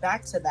you get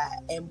back to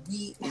that? And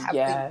we have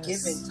been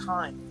given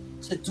time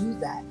to do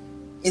that.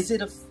 Is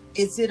it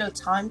a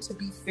time to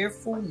be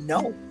fearful?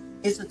 No.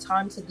 It's a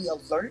time to be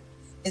alert.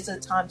 It's a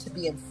time to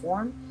be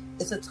informed.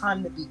 It's a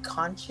time to be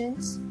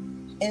conscious.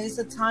 And it's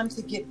a time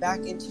to get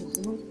back into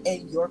you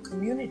and your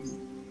community.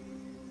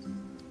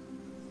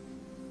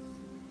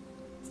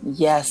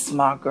 Yes,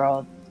 my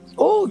girl.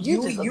 Oh,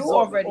 you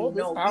already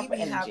know. We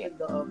be having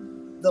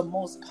the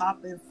most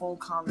popping phone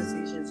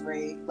conversations,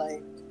 Ray.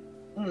 Like,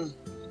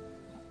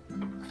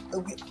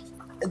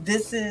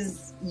 this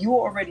is, you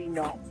already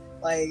know.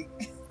 Like,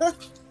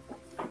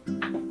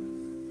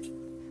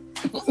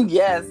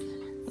 yes.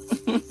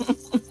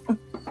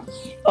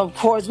 Of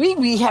course, we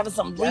be having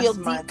some real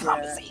deep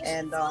conversations.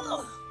 And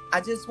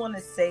I just want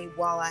to say,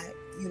 while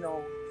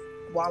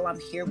I'm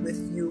here with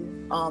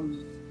you,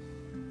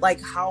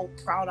 like how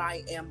proud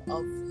I am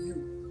of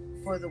you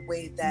for the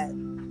way that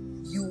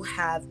you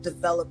have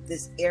developed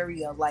this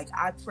area. Like,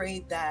 I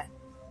pray that,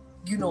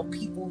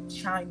 people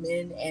chime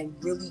in and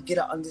really get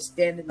an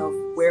understanding of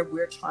where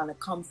we're trying to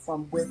come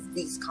from with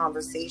these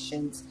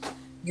conversations.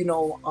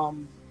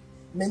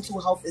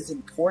 Mental health is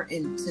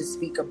important to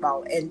speak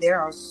about, and there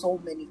are so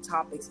many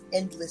topics,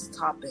 endless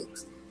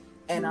topics.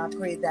 And I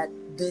pray that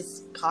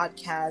this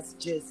podcast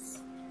just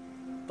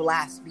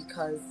blasts,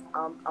 because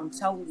I'm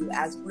telling you,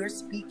 as we're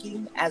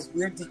speaking, as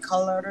we're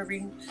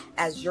decluttering,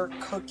 as you're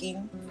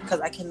cooking,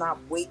 because I cannot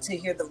wait to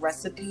hear the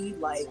recipe.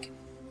 Like,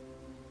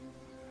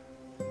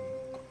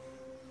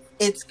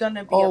 it's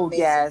gonna be amazing.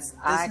 Yes,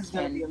 this is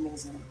gonna be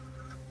amazing.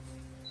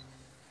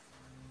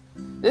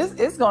 This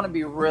is gonna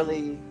be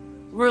really,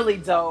 really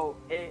dope.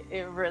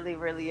 It really,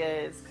 really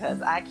is,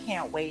 because I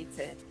can't wait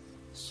to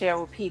share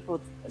with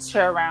people,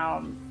 share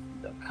around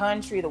the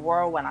country, the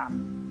world, when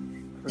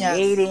I'm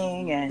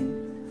creating,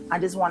 and I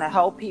just want to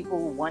help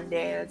people one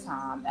day at a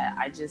time.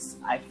 I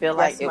feel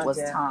like it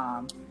was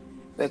time,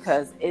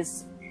 because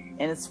it's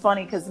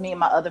funny, because me and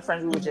my other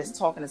friends, we were just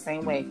talking the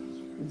same way.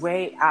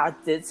 Ray, I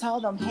did tell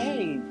them,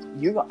 hey,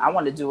 I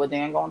want to do a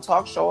dang on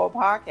talk show or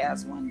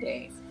podcast one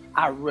day.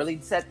 I really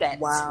said that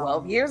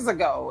 12 years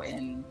ago,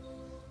 and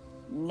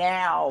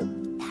now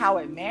how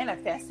it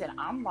manifested,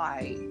 I'm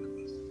like,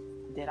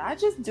 did I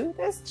just do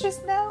this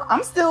just now?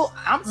 I'm still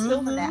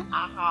in that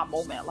aha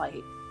moment,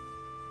 like,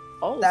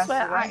 oh, that's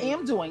right. I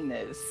am doing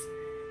this.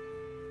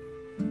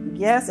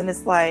 Yes, and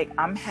it's like,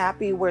 I'm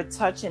happy we're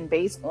touching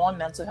base on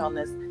mental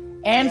illness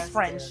and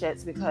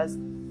friendships, because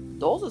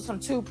those are some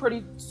two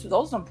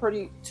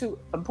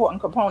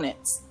important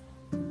components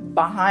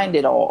behind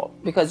it all,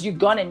 because you're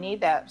gonna need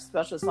that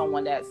special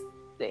someone that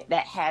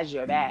has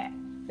your back,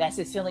 that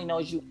sincerely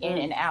knows you in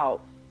and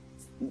out,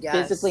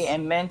 physically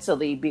and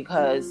mentally,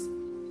 because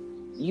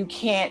you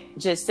can't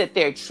just sit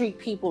there, treat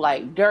people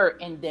like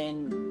dirt, and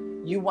then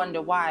you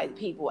wonder why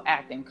people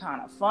acting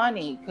kind of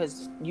funny,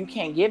 because you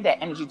can't give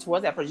that energy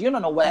towards that person. You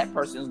don't know what that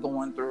person is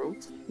going through.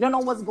 You don't know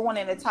what's going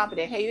in the top of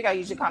their head. You got to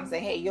use your comment and say,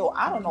 hey, yo,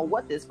 I don't know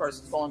what this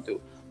person's going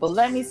through, but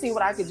let me see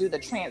what I could do to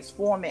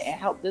transform it and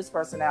help this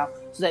person out,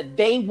 so that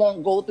they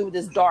won't go through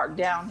this dark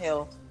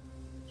downhill,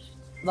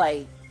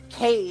 like,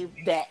 cave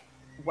that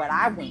what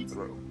I went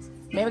through.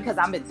 Maybe because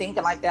I've been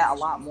thinking like that a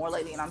lot more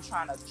lately, and I'm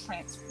trying to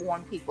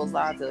transform people's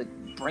lives, to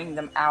bring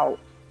them out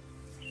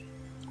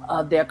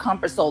of their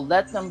comfort zone.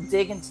 Let them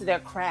dig into their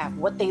craft,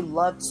 what they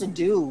love to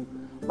do.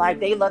 Like,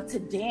 they love to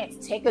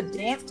dance. Take a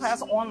dance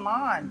class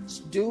online.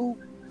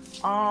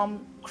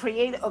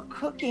 Create a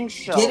cooking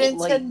show. Get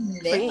into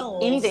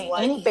nails. Anything,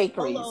 like, any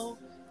bakeries.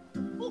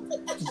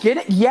 Get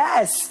it?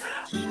 Yes.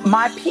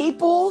 My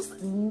peoples,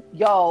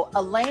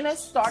 Elena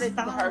started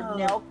her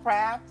nail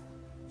craft.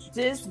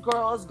 This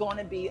girl is going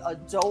to be a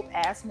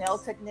dope-ass nail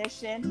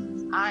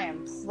technician. I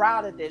am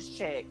proud of this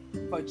chick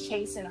for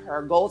chasing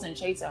her goals and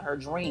chasing her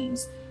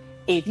dreams.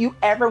 If you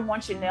ever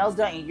want your nails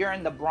done and you're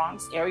in the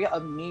Bronx area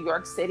of New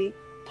York City,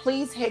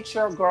 please hit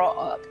your girl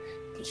up.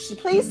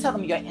 Please tell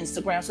them your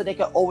Instagram, so they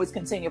can always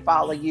continue to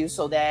follow you,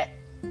 so that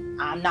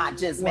I'm not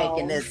just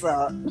making this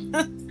up.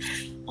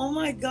 Oh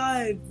my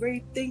God,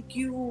 Ray, thank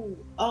you.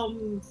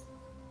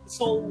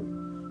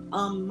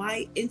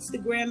 My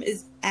Instagram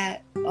is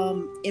at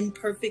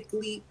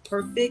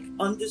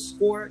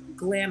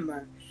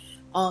imperfectlyperfect_glamour,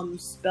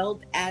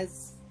 spelled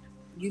as,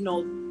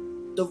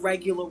 the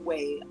regular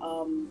way.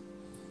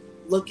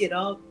 Look it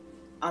up.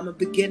 I'm a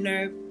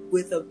beginner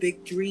with a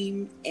big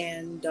dream,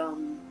 and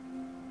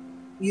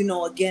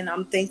again,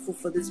 I'm thankful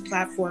for this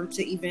platform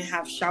to even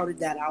have shouted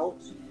that out.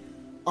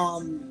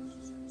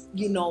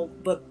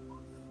 But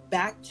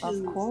back to,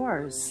 of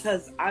course,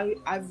 because I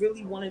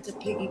really wanted to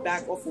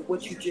piggyback off of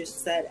what you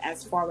just said,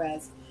 as far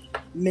as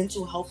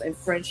mental health and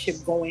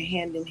friendship going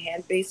hand in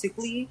hand,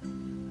 basically.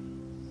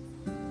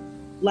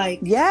 Like,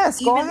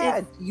 yes, go even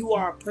ahead. if you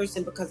are a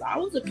person, because I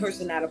was a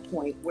person at a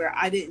point where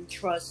I didn't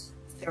trust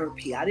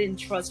therapy. I didn't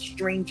trust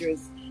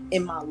strangers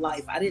in my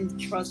life. I didn't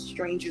trust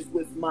strangers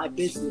with my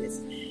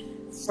business.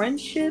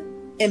 Friendship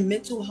and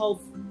mental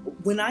health,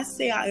 when I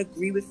say I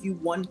agree with you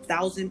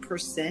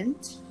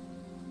 1000%,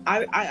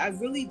 I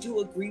really do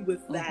agree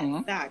with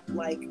that fact.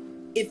 Like,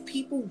 if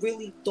people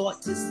really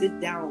thought to sit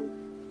down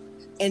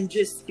and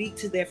just speak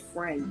to their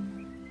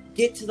friend,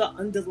 get to the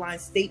underlying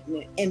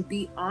statement and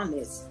be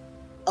honest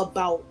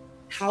about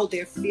how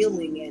they're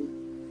feeling, and,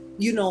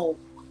 you know,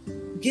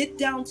 get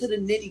down to the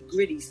nitty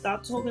gritty.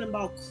 Stop talking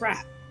about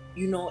crap,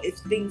 you know, if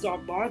things are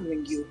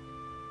bothering you.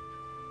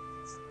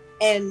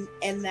 And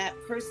that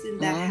person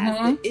that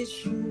has the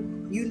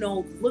issue, you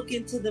know, look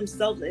into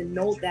themselves and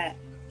know that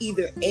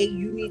either A,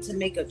 you need to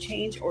make a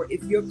change, or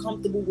if you're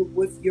comfortable with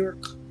what you're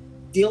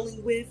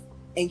dealing with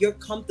and you're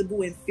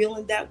comfortable in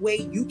feeling that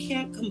way, you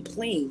can't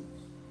complain.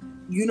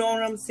 You know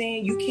what I'm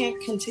saying? You can't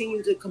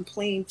continue to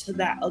complain to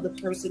that other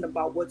person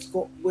about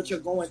what you're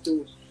going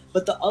through.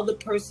 But the other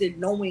person,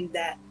 knowing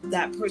that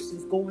that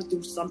person's going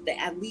through something,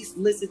 at least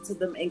listen to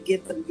them and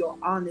give them your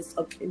honest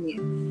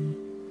opinion.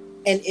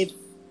 And if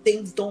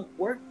things don't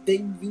work,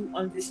 then you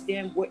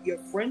understand what your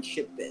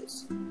friendship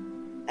is.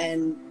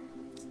 And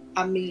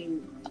I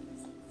mean,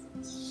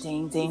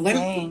 ding, ding, let's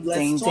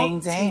ding, talk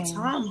ding, tea ding.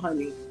 time,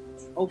 honey.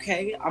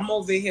 Okay, I'm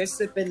over here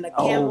sipping the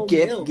camel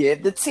milk.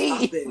 Give the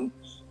tea.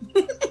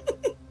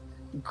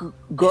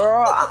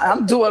 Girl,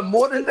 I'm doing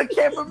more than the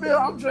chamomile.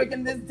 I'm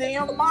drinking this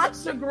damn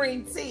matcha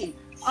green tea.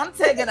 I'm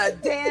taking a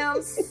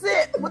damn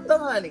sip with the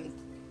honey.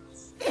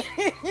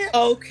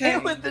 Okay.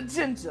 And with the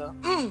ginger.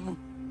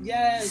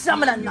 Yes.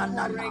 Okay.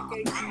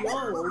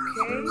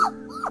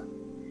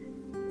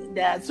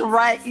 That's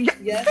right.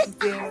 Yes,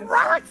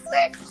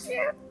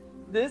 dear.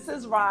 This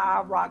is why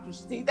I rock you.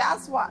 See,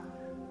 that's why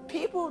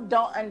people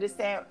don't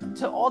understand.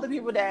 To all the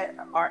people that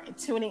are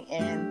tuning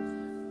in,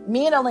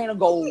 me and Elena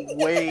go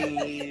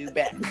way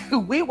back.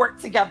 We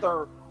worked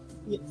together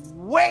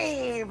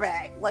way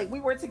back. Like, we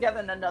worked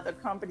together in another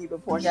company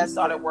before she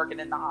started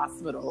working in the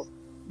hospital.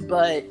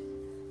 But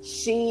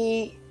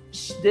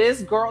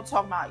this girl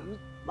talking about you,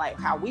 like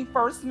how we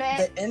first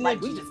met, like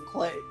we just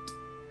clicked.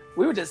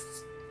 We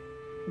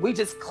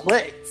just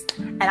clicked.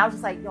 And I was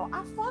just like, yo,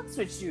 I fucks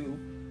with you.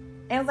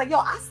 And I was like, yo,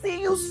 I see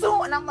you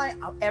soon. And I'm like,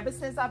 ever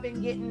since I've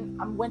been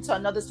I went to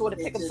another store to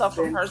pick up stuff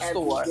from her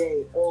store.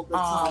 Day, all the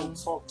time.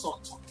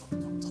 Talk.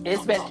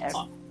 It's been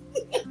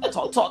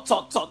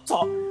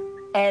talk.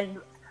 And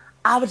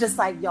I was just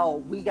like, yo,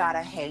 we gotta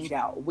hang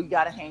out.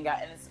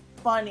 And it's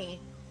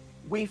funny,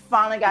 we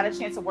finally got a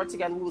chance to work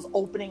together. We was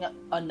opening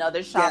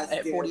another shop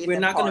at 48th. We're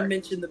not going to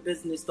mention the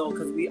business though,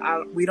 because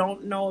we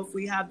don't know if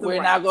we have the We're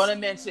rights. not going to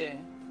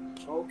mention.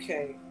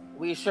 Okay.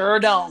 We sure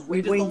don't.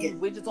 We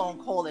just don't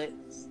call it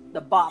the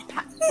Bob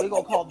Pack. We're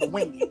going to call it the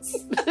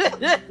Wingets.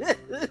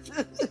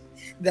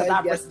 Because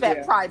I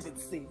respect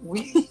privacy.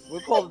 We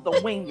call it the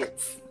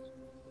Wingets.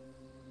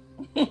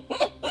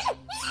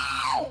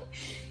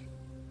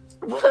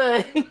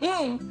 But,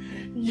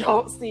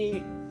 yo,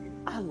 see,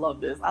 I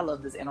love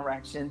this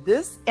interaction.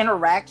 This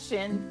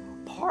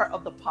interaction part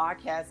of the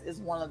podcast is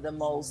one of the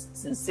most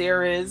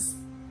sincerest,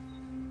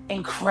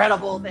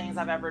 incredible things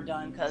I've ever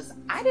done, because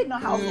I didn't know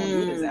how I was going to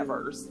do this at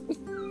first.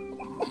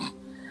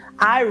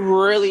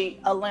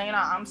 Elena,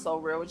 I'm so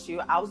real with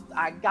you.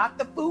 I got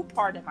the food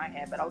part in my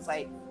head, but I was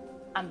like,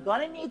 I'm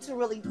going to need to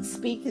really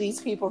speak to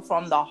these people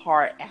from the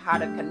heart and how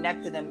to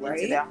connect to them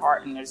into their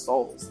heart and their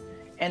souls.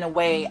 In a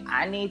way,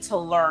 I need to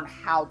learn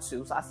how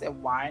to. So I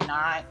said, why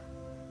not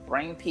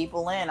bring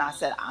people in? I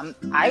said,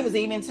 I was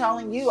even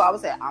telling you, I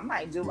was saying, I'm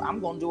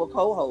going to do a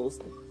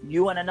co-host.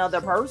 You and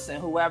another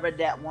person, whoever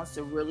that wants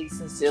to really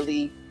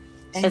sincerely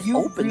and you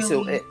open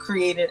really to it.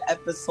 Created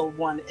episode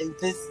 1, and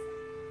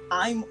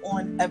I'm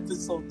on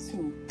episode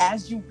 2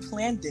 as you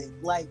planned it.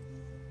 Like,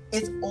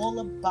 it's all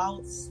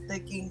about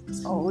sticking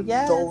to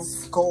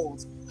those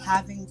goals.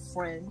 Having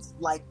friends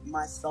like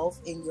myself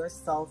and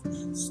yourself,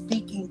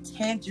 speaking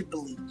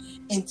tangibly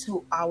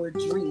into our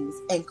dreams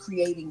and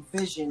creating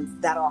visions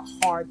that are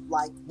hard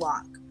like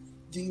rock.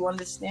 Do you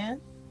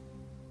understand?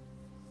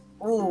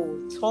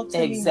 Oh, talk to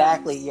me.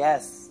 Exactly,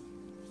 yes.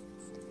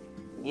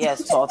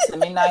 Yes, talk to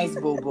me nice,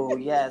 boo-boo.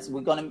 Yes,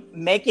 we're going to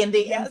making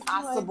the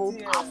impossible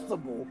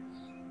possible.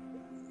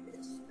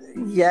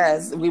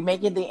 Yes, we're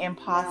making the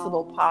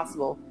impossible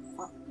possible.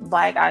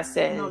 Like I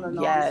said,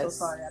 yes. I'm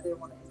so sorry. I didn't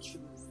want to intrude.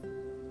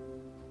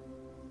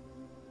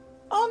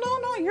 Oh,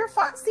 no, you're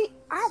fine. See,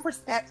 I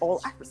respect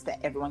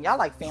everyone. Y'all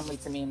like family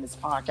to me in this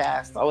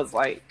podcast. I was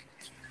like,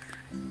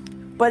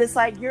 but it's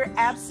like, you're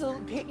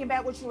absolutely picking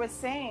back what you were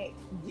saying.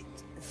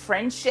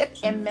 Friendship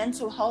and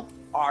mental health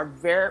are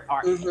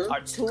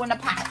two in a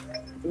pot.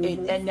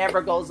 It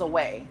never goes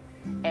away.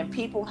 And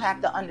people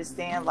have to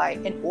understand,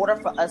 like, in order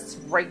for us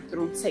to break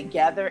through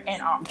together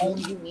in our own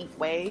unique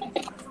way,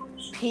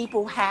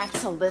 people have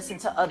to listen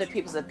to other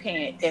people's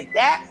opinion. If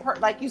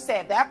like you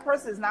said, if that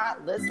person is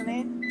not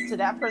listening to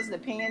that person's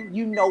opinion,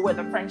 you know where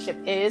the friendship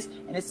is,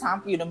 and it's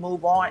time for you to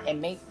move on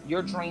and make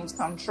your dreams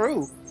come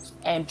true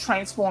and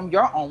transform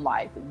your own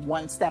life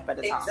one step at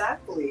a time.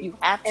 Exactly. You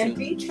have to. And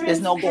be transparent.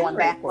 There's no going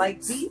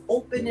backwards. Like, be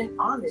open and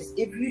honest.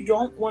 If you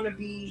don't want to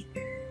be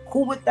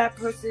cool with that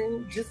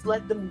person, just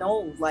let them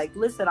know. Like,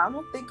 listen, I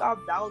don't think our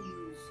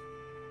values,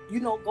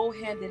 go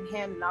hand in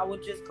hand, and I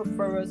would just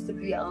prefer us to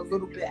be a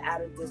little bit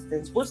at a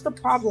distance. What's the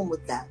problem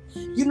with that?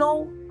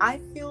 I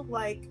feel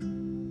like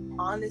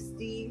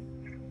honesty,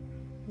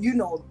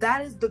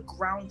 that is the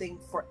grounding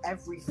for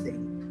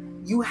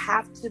everything. You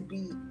have to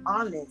be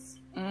honest,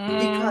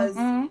 because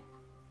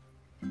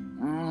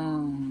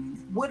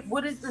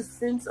what is the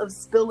sense of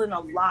spilling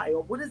a lie,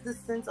 or what is the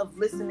sense of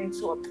listening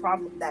to a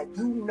problem that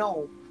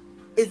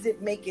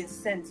isn't making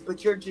sense,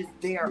 but you're just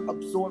there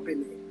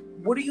absorbing it?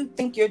 What do you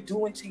think you're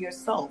doing to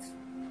yourself?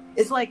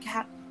 It's like,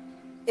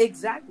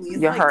 exactly.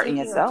 It's you're like hurting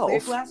taking yourself. a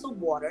clear glass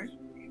of water.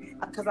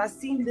 Because I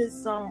seen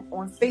this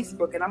on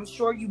Facebook, and I'm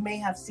sure you may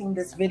have seen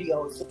this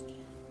video.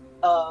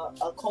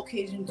 A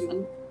Caucasian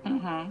dude.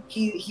 Mm-hmm.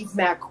 He's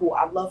mad cool.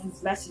 I love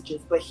his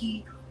messages, but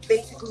he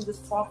basically was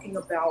talking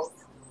about,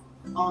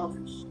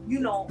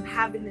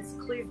 having this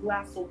clear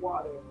glass of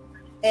water,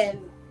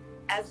 and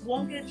as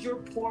long as you're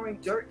pouring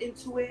dirt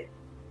into it,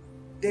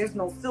 there's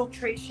no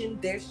filtration.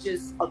 There's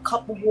just a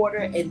cup of water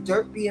and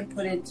dirt being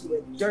put into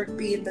it. Dirt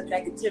being the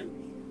negativity.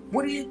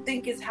 What do you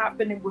think is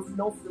happening with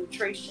no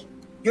filtration?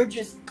 You're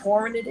just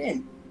pouring it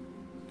in.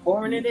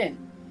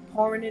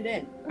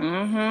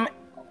 Mm-hmm.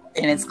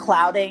 And it's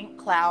clouded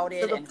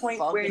to the and point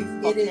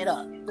fogging, where it is it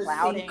up. the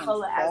Clouding same and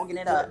color as fogging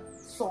the it up. dirt.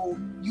 So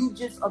you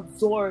just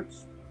absorbed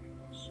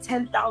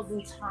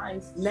 10,000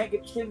 times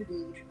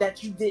negativity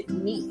that you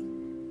didn't need,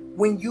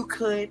 when you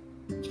could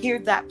hear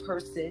that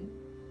person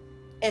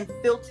and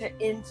filter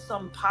in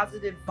some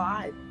positive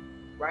vibe,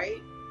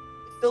 right?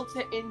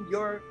 Filter in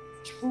your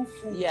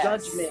truthful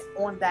judgment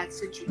on that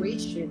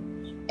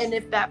situation. And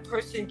if that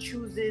person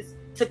chooses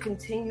to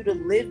continue to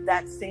live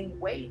that same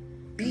way,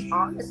 be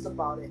honest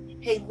about it.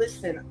 Hey,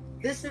 listen,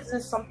 this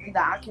isn't something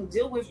that I can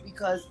deal with,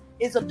 because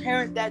it's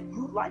apparent that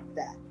you like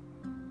that.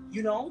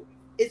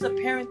 It's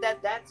apparent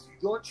that that's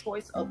your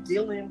choice of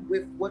dealing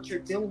with what you're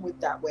dealing with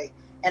that way.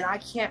 And I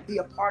can't be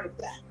a part of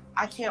that.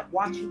 I can't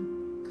watch you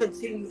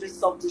continue to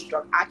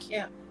self-destruct. I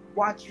can't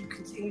watch you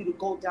continue to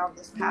go down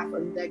this path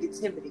of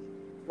negativity,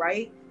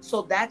 right?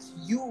 So that's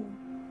you,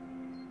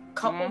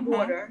 cup of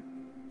water,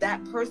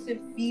 that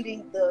person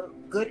feeding the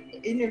good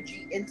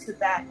energy into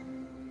that,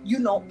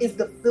 is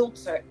the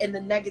filter, and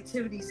the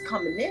negativity's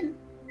coming in.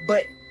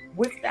 But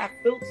with that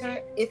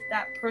filter, if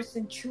that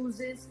person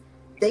chooses,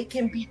 they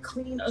can be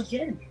clean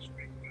again.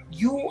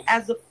 You,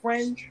 as a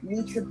friend,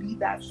 need to be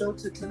that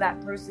filter to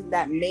that person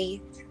that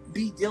may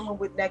be dealing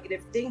with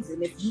negative things.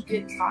 And if you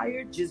get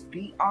tired, just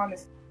be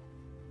honest.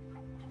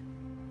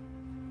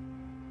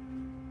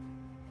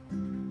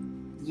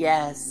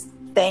 Yes.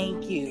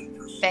 Thank you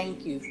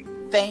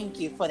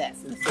for that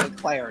sincere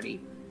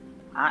clarity.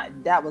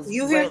 That was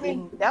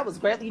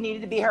greatly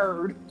needed to be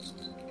heard.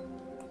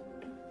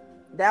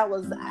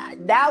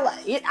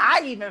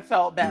 I even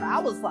felt better. I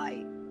was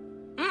like,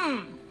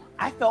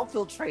 I felt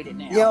filtrated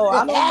now. Yo,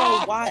 I don't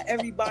know why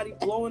everybody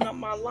blowing up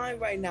my line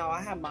right now.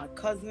 I have my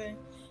cousin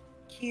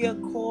Kia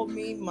call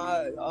me,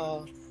 my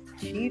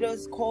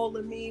Cheetah's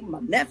calling me, my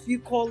nephew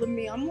calling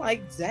me. I'm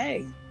like,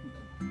 dang.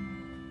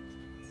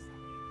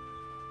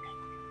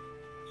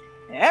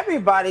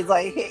 Everybody's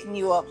like hitting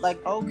you up,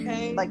 like,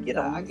 okay, like,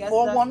 I guess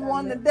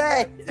 411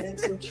 today. And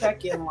some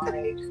check-in,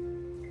 like,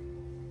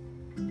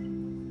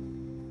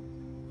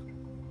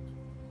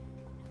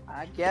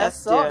 I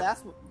guess so.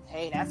 That's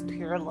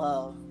pure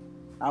love.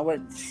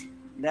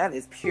 That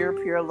is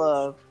pure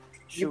love.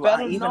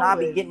 I'll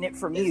be getting it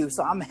from you,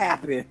 so I'm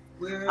happy.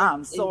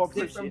 I'm so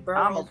appreciative.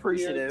 I'm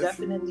appreciative. We're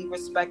definitely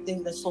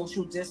respecting the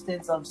social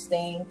distance of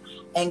staying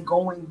and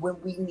going when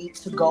we need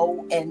to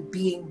go, and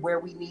being where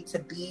we need to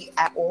be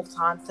at all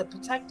times to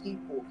protect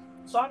people.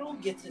 So I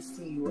don't get to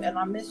see you, and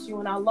I miss you,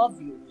 and I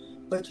love you.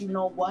 But you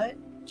know what?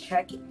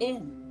 Check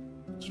in.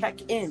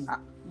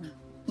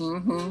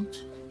 Mm-hmm.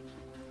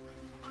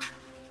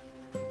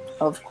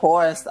 Of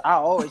course, I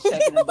always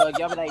check in the bug.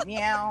 Y'all be like,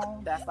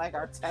 meow. That's like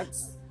our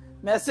text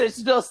message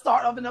to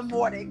start up in the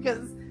morning,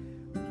 because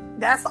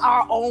that's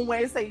our own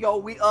way to say, yo,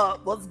 we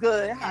up. What's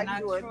good? How you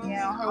doing?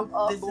 Meow. I'm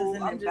up. This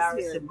isn't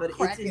embarrassing, but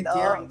it's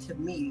endearing to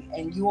me.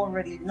 And you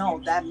already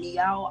know that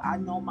meow. I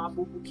know my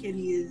boo boo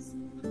kitty is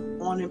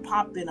on and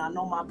popping. I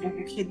know my boo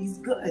boo kitty's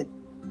good.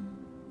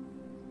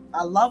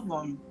 I love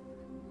them.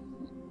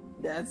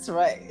 That's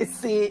right.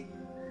 See,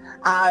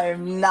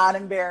 I'm not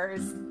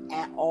embarrassed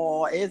at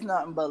all. It's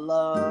nothing but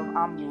love.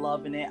 I'm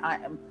loving it.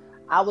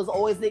 I was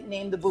always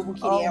nicknamed the Boo Boo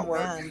Kitty at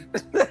work.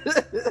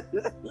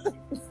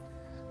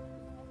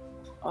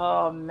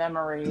 Oh,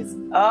 memories.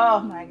 Oh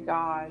my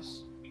gosh.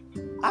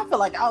 I feel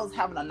like I was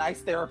having a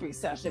nice therapy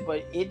session,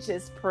 but it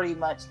just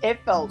it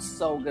felt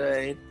so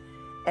good.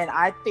 And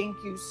I thank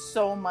you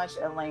so much,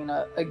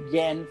 Elena,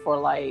 again, for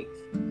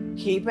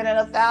Keeping it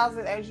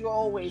 1,000 as you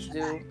always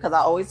do, because I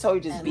always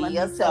told you just be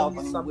yourself,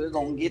 and we're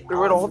gonna get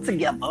through it all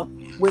together.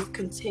 With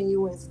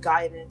continuous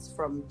guidance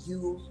from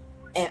you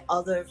and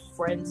other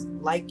friends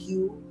like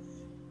you,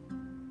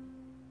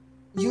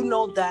 you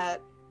know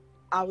that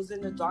I was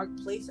in a dark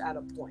place at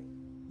a point.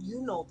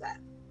 You know that.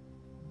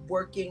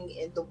 Working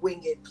in the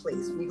winged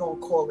place, we gonna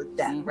call it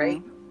that,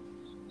 right?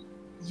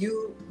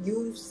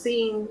 You've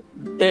seen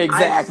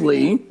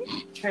exactly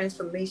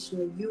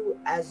transformation in you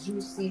as you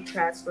see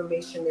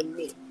transformation in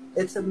me.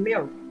 It's a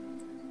mirror.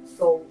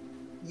 So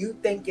you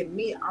thinking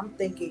me, I'm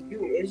thinking you.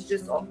 It's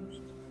just a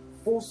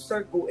full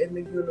circle in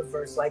the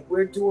universe. Like,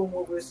 we're doing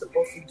what we're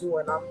supposed to do,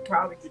 and I'm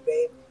proud of you,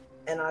 babe.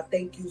 And I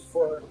thank you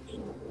for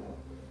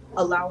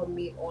allowing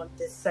me on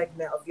this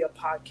segment of your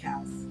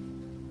podcast.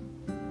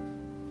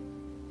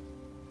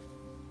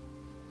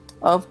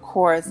 Of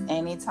course,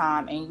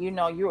 anytime. And you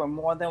know, you are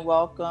more than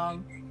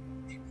welcome.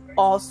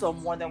 Also,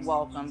 more than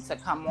welcome to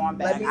come on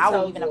back. I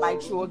will even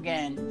invite you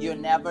again. You'll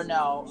never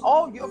know.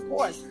 Oh, of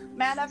course.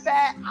 Matter of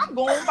fact, I'm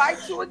going to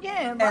invite you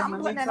again. I'm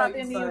putting that out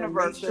in the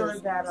universe. Make sure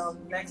that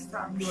next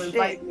time you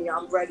invite me,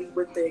 I'm ready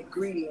with the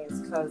ingredients,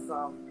 because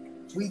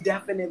we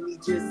definitely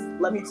just,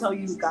 let me tell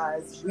you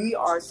guys, we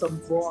are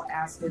some raw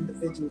ass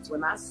individuals.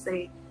 When I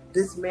say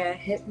this man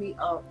hit me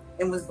up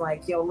and was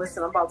like, yo,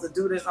 listen, I'm about to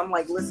do this. I'm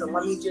like, listen,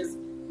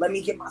 let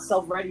me get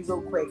myself ready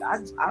real quick.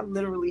 I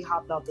literally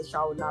hopped out the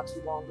shower not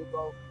too long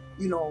ago,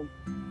 you know,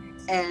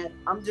 and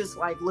I'm just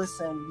like,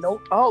 listen,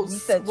 nope. Oh, we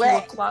said 2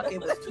 o'clock.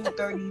 It was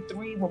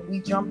 2:33 when we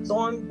jumped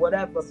on.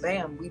 Whatever,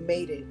 bam, we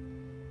made it.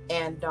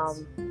 And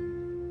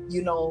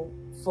you know,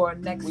 for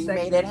next we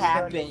segment, made it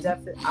happen.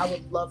 I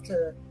would love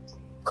to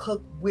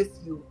cook with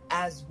you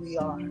as we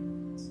are.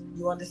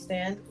 You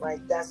understand?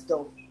 Like, that's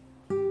dope.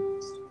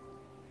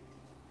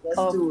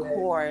 Let's do it.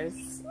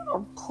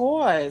 Of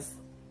course.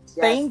 Yes,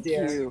 thank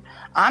you.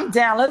 I'm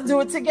down. Let's do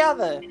it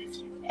together.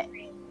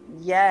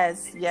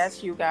 Yes,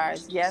 you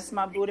guys. Yes,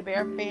 my Buddha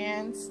Bear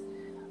fans.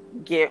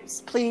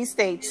 Please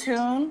stay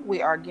tuned.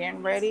 We are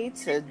getting ready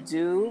to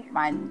do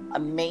my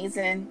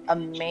amazing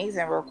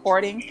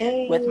recording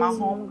with my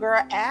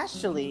homegirl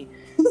Ashley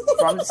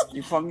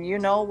from you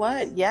know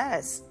what?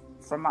 Yes,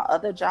 from my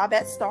other job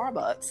at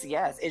Starbucks.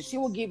 Yes, and she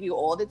will give you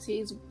all the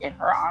teas in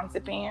her honest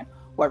opinion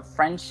what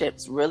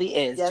friendships really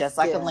is, just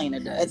like Elena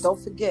does. And don't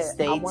forget,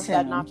 I want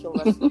that nacho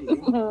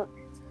recipe.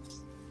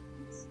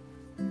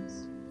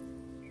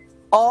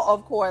 Oh,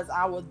 of course,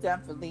 I will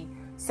definitely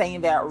say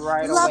that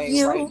right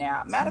away, right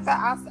now. Matter of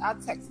fact, I'll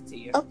text it to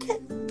you. Okay.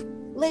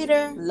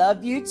 Later.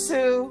 Love you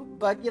too.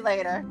 Bug you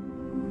later.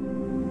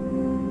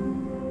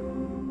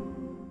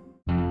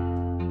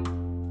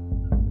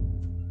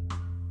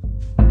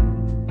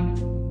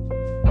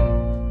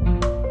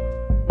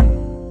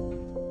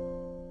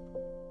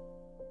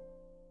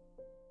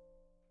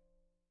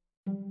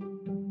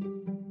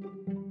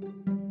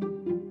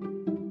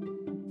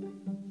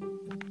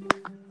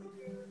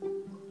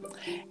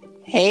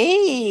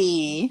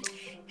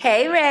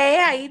 Hey Ray,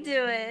 how you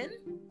doing?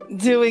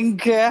 Doing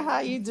good. How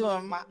you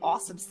doing, my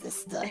awesome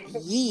sister?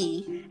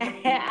 Yee.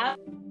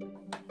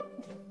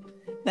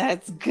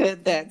 That's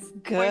good.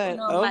 Working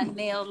on my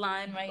nail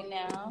line right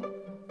now.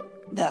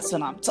 That's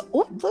what I'm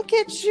oh, look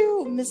at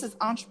you, Mrs.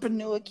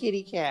 Entrepreneur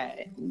Kitty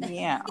Cat.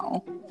 Yeah.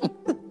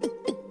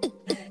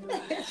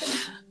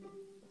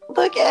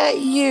 Look at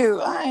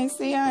you. I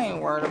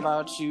ain't worried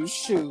about you.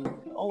 Shoot.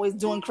 Always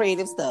doing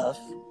creative stuff.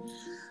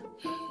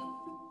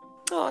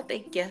 Oh,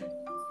 thank you.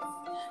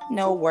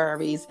 No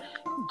worries.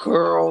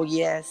 Girl,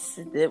 yes.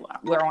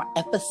 We're on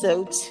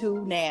episode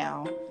 2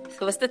 now.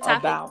 So what's the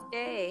topic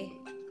today?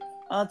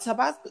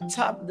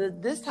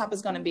 This topic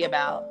is going to be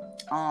about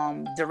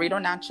Dorito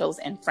nachos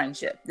and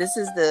friendship. This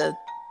is the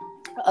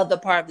other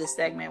part of the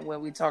segment where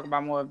we talk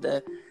about more of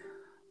the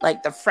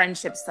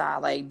friendship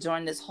side. Like,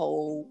 during this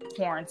whole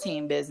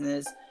quarantine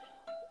business,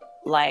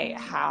 like,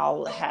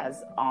 how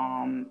has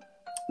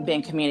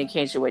been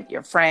communication with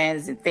your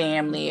friends and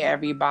family,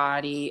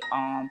 everybody?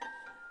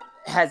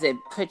 Has it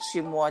put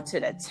you more to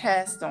the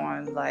test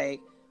on, like,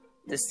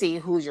 to see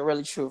who your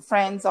really true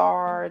friends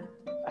are?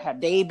 Have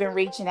they been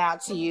reaching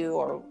out to you,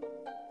 or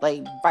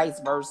like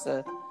vice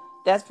versa?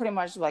 That's pretty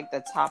much like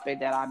the topic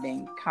that I've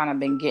been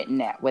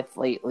getting at with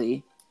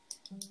lately.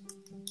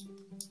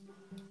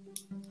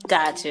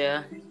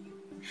 Gotcha.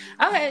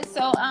 Okay,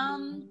 so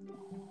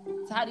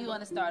how do you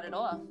want to start it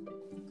off?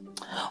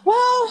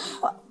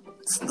 Well,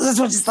 this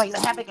was just like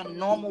having a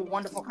normal,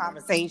 wonderful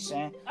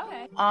conversation.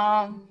 Okay.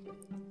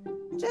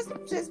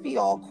 Just be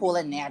all cool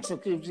and natural.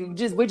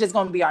 We're just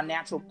gonna be our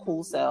natural,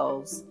 cool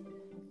selves,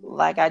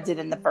 like I did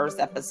in the first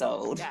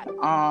episode.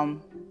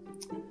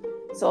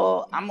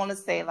 So I'm gonna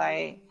say,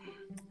 like,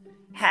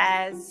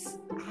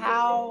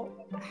 how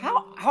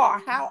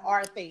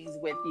are things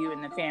with you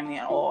and the family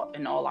and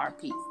all our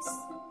peeps?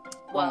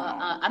 Well,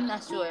 I'm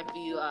not sure if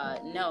you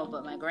know,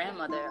 but my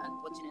grandmother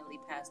unfortunately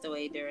passed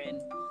away during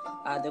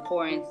the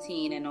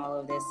quarantine and all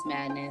of this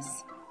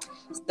madness.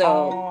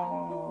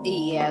 So,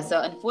 yeah,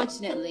 so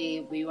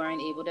unfortunately, we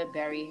weren't able to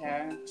bury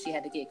her. She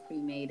had to get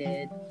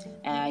cremated.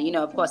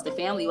 Of course, the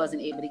family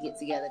wasn't able to get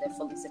together to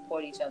fully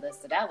support each other.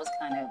 So that was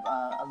kind of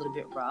a little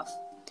bit rough.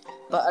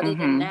 But other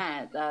than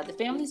that, the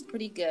family's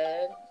pretty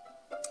good.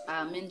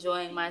 I'm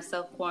enjoying my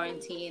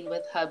self-quarantine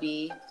with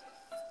hubby.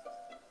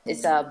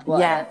 It's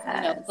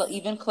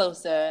even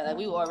closer. Like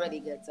we were already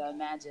good, so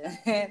imagine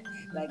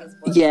like it's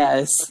we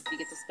get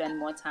to spend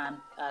more time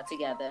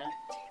together.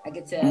 I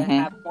get to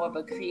have more of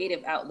a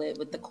creative outlet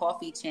with the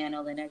coffee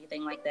channel and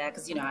everything like that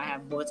because I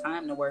have more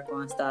time to work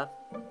on stuff.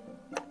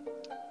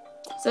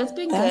 So it's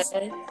been good.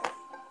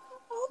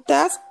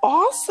 That's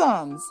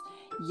awesome.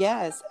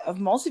 Yes, if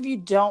most of you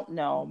don't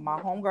know,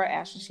 my homegirl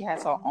Ashley, she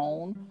has her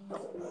own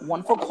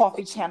wonderful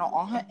coffee channel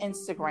on her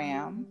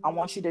Instagram. I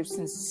want you to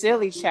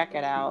sincerely check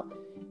it out.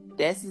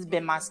 This has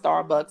been my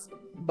Starbucks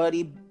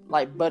buddy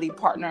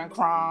partner in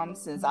crime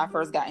since I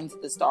first got into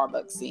the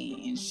Starbucks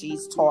scene, and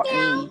she's taught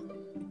me.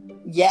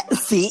 Yeah,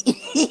 see,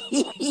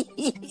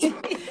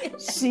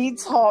 she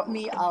taught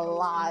me a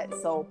lot.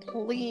 So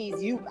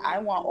please, I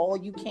want all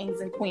you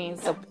kings and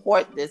queens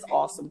support this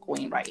awesome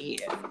queen right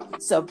here.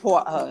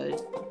 Support her.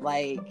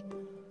 Like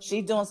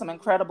she's doing some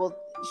incredible.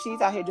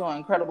 She's out here doing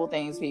incredible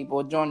things,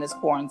 people, during this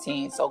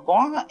quarantine. So go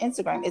on her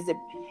Instagram. Is it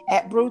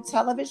at Brew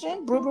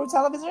Television? Brew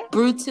Television?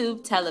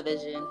 BrewTube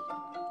Television.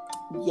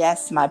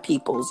 Yes, my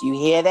peoples. You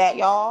hear that,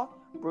 y'all?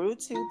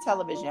 BrewTube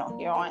Television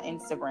here on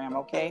Instagram,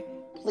 okay?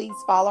 Please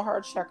follow her.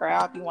 Check her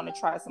out. If you want to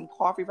try some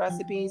coffee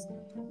recipes,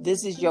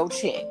 this is your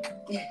chick.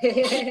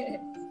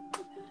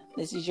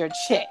 This is your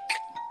chick.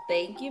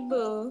 Thank you,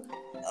 boo.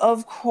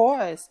 Of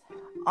course.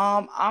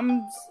 I'm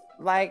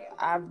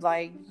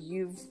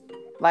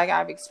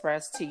I've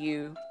expressed to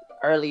you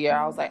earlier,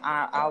 I was like,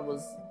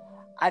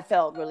 I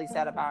felt really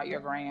sad about your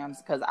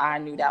grams because I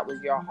knew that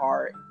was your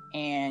heart.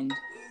 And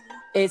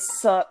it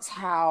sucks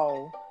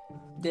how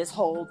this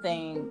whole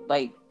thing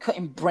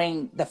couldn't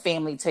bring the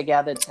family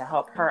together to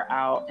help her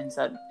out in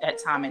that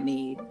time of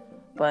need.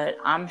 But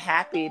I'm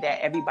happy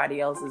that everybody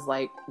else is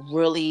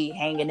really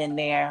hanging in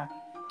there,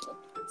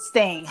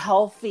 staying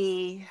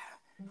healthy,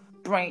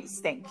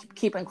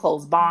 keeping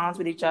close bonds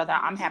with each other.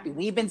 I'm happy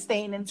we've been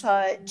staying in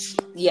touch.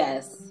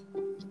 Yes.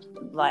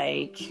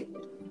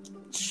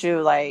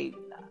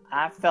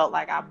 I felt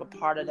like I'm a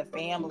part of the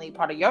family,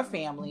 part of your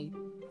family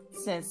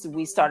since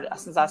I started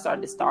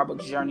the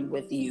Starbucks journey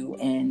with you.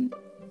 And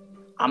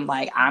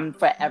I'm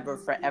forever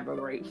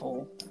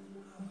grateful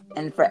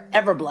and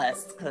forever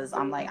blessed because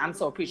I'm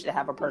so appreciative to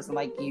have a person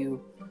like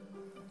you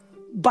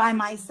by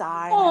my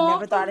side. Aww, I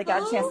never thought I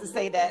got a chance to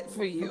say that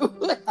for you.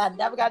 I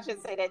never got a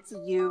chance to say that to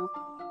you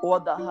or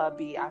the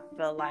hubby. I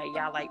feel like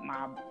y'all like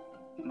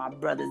my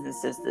brothers and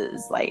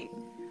sisters, like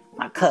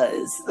my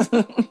cuz.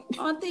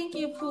 Oh, thank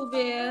you, Pooh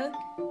Bear.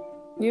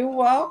 You're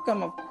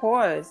welcome, of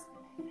course.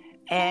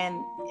 And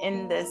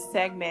in this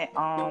segment,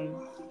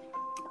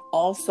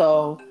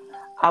 also,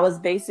 I was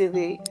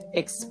basically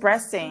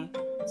expressing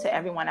to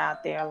everyone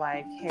out there,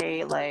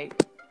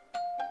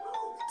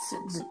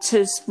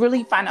 to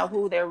really find out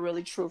who their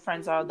really true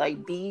friends are.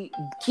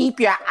 Keep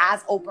your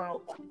eyes open,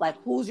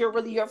 who's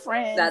really your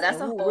friends.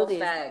 That's a whole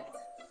fact.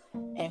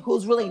 And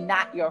who's really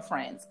not your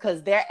friends,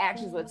 because their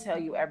actions will tell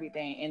you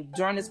everything. And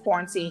during this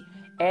quarantine,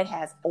 it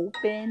has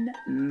opened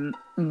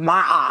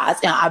my eyes,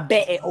 and I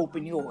bet it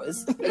opened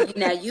yours.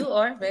 Now, you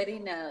already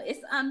know.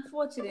 It's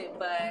unfortunate,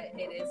 but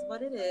it is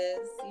what it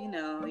is.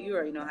 You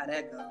already know how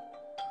that goes.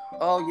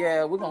 Oh,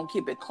 yeah. We're going to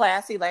keep it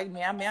classy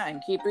meow meow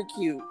and keep it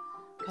cute.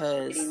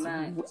 Because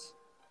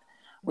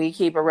we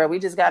keep it real. We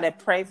just got to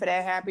pray for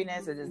that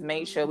happiness and just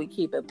make sure we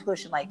keep it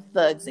pushing like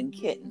thugs and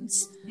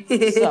kittens.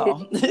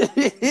 So.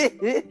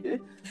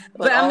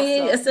 but I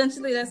mean,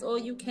 essentially, that's all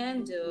you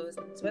can do,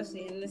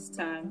 especially in this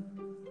time.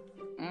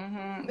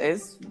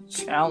 It's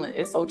challenge.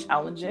 It's so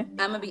challenging.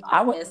 I'm gonna be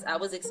honest. I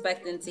was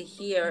expecting to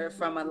hear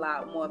from a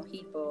lot more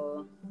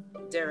people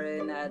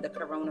during the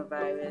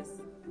coronavirus.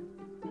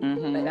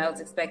 I was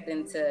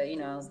expecting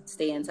to,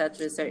 stay in touch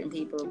with certain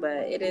people,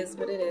 but it is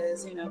what it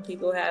is.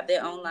 People have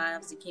their own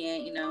lives. You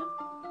can't,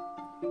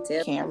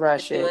 can't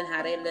rush it.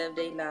 How they live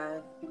their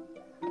life.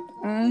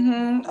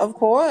 Of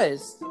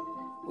course.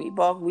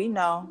 We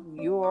know.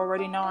 You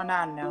already know, and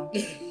I know.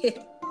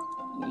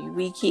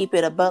 We keep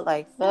it a butt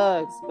like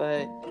thugs,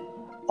 but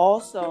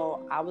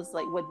also I was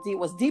like,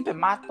 what's deep in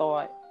my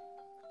thought,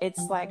 it's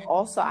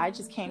also I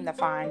just came to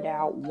find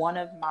out one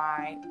of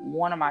my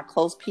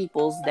close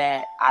peoples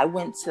that I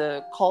went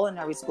to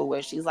culinary school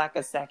with, she's like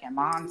a second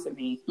mom to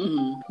me.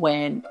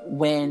 When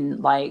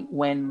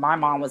my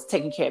mom was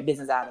taking care of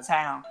business out of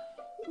town,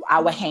 I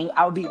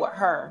would be with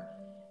her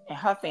and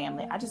her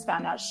family. I just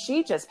found out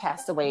she just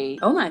passed away.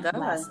 Oh my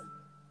God.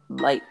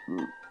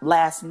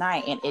 Last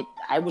night, and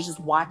I was just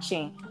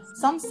watching.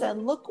 Some said,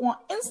 look on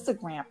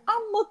Instagram.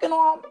 I'm looking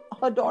on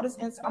her daughter's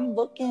Instagram. I'm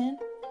looking,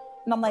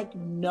 and I'm like,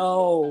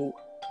 no.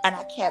 And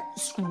I kept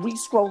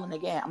re-scrolling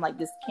again. I'm like,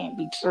 this can't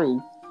be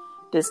true.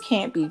 This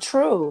can't be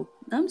true.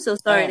 I'm so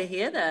sorry to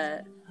hear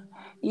that.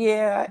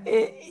 Yeah,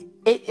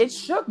 it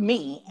shook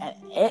me, and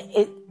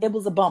it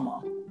was a bummer.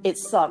 it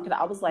sucked.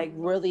 I was like,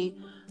 really,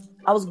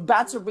 I was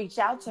about to reach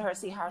out to her,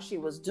 see how she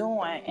was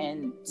doing,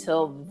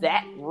 until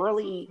that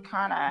really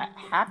kind of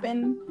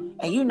happened.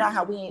 And you know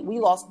how we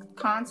lost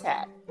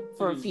contact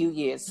for a few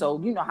years, so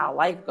you know how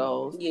life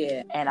goes.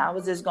 Yeah. And I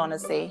was just gonna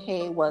say,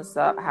 hey, what's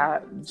up?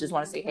 Just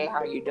want to say, hey, how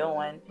are you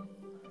doing?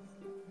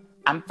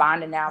 I'm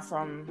finding out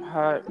from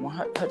her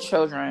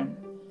children,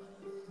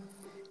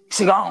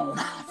 she gone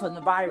from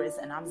the virus,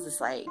 and I'm just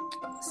like,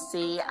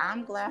 see,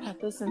 I'm glad I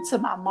listened to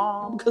my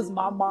mom, because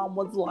my mom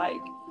was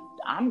like,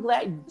 I'm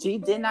glad she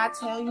did not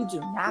tell you,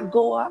 do not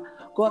go up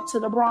to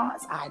the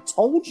Bronx. I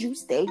told you,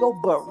 stay your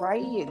butt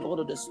right here, go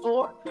to the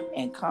store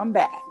and come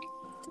back,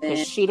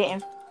 because she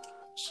didn't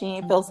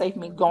feel safe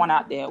me going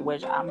out there,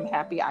 which I'm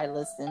happy I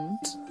listened.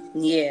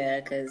 Yeah,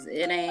 because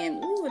it ain't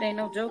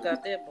no joke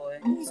out there, boy.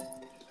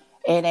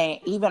 It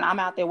ain't. Even I'm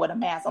out there with a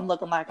mask, I'm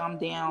looking like I'm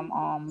damn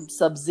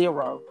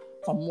Sub-Zero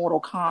from Mortal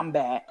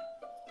Kombat.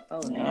 Oh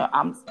no. Yeah,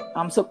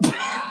 I'm so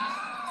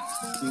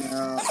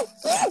No.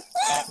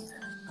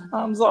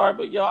 I'm sorry,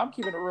 but yo, I'm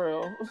keeping it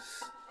real.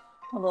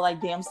 I look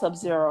like damn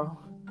Sub-Zero,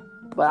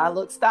 but I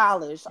look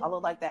stylish. I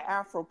look like the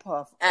Afro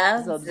Puff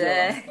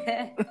Sub-Zero.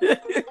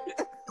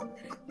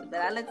 But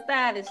I look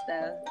stylish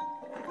though.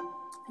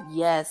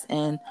 Yes,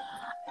 and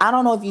I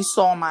don't know if you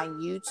saw my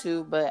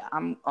YouTube, but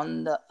I'm on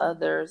in the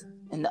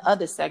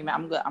other segment.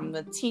 I'm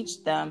gonna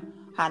teach them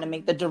how to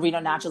make the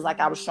Dorito nachos like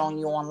I was showing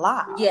you on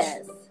live.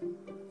 Yes.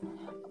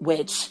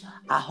 Which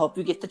I hope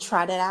you get to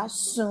try that out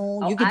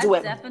soon. Oh, You can do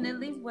it.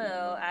 Definitely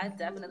will. I'm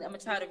gonna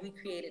try to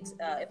recreate it.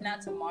 If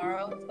not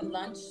tomorrow for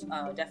lunch,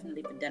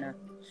 definitely for dinner.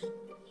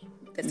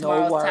 Because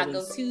tomorrow's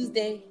Taco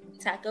Tuesday.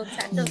 Taco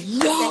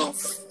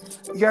Yes,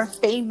 Tuesday. Your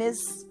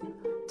famous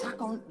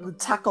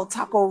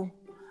taco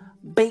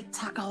baked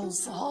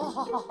tacos.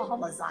 Oh,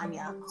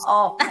 lasagna.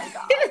 Oh my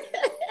god,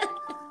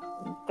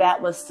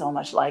 that was so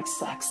much like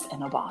sex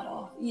in a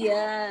bottle.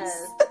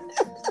 Yes.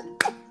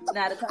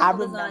 Now the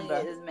taco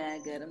lasagna is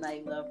mad good. I'm not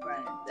even gonna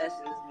front. That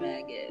shit is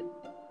mad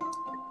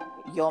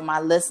good. Yo,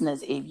 my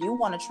listeners, if you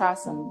want to try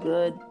some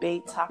good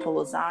baked taco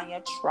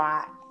lasagna,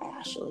 try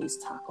Ashley's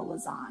taco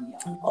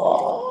lasagna.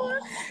 Oh,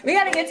 we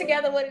gotta get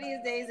together one of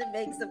these days and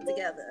make some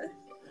together.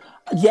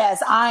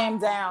 Yes, I am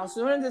down.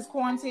 Soon as this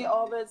quarantine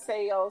over,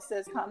 say, yo,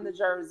 sis, come to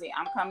Jersey.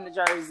 I'm coming to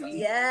Jersey.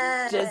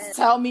 Yes. Just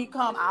tell me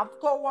come. I'll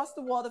go wash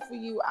the water for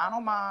you. I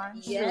don't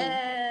mind.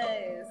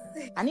 Yes.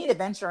 Shoot. I need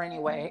adventure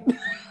anyway.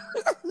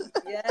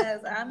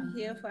 Yes, I'm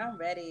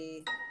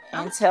ready.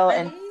 And tell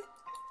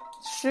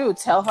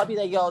hubby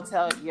that, yo,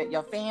 tell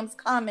your fam's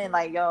coming.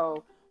 Like,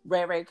 yo,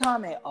 Ray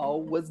coming. Oh,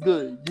 what's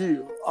good?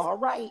 Yeah. All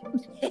right.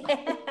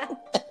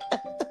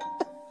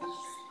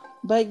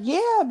 But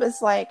yeah, but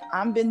it's like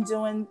I've been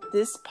doing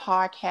this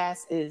podcast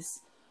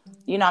is,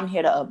 I'm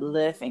here to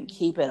uplift and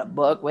keep it a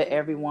buck with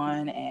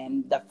everyone.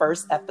 And the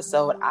first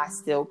episode, I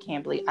still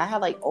can't believe I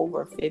had like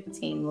over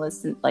 15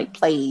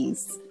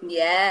 plays.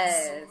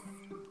 Yes.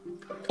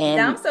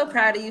 And I'm so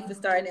proud of you for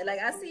starting it. Like,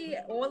 I see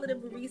all of the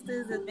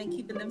baristas have been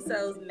keeping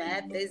themselves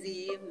mad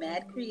busy,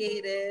 mad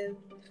creative,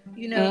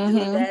 doing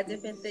mad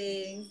different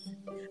things.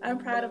 I'm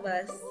proud of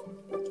us.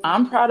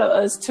 I'm proud of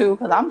us too,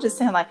 because I'm just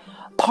saying, like,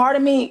 part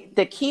of me,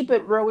 to keep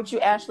it real with you,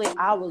 Ashley,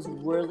 I was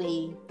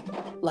really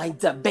like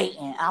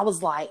debating. I was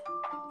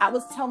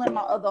telling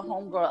my other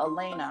homegirl,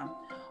 Elena,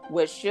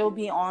 which she'll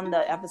be on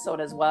the episode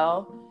as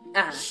well.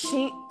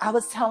 I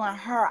was telling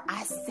her,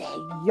 I said,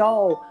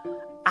 yo,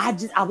 I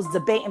was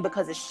debating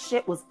because the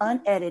shit was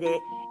unedited,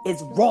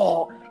 it's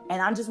raw,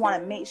 and I just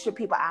want to make sure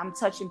I'm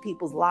touching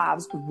people's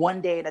lives one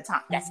day at a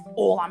time. That's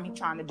all I'm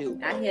trying to do.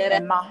 I hear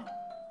that.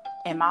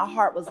 And my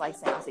heart was like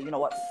saying, I said, you know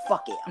what,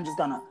 fuck it. I'm just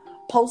gonna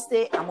post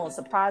it. I'm gonna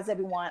surprise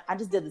everyone. I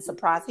just did the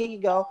surprise. Here you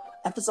go.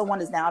 Episode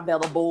 1 is now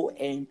available,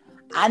 and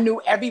I knew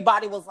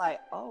everybody was like,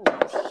 oh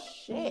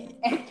shit.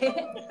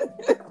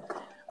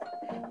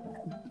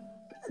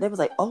 They was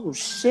like, oh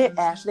shit,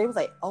 Ash. They was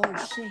like, oh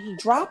shit, he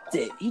dropped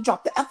it. He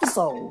dropped the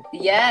episode.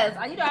 Yes.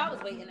 I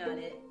was waiting on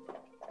it.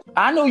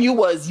 I knew you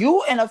was.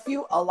 You and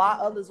a lot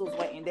others was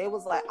waiting. They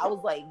was like, I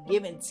was like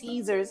giving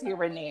teasers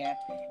here and there.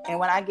 And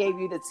when I gave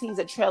you the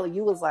teaser trailer,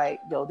 you was like,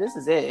 yo, this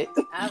is it.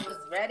 I was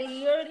ready.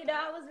 You already know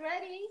I was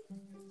ready.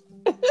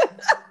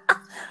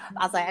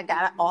 I was like, I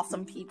got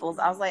awesome peoples.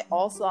 I was like,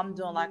 also, I'm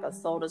doing like a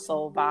Soul to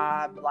Soul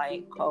vibe,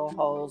 like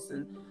co-host,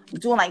 and I'm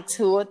doing like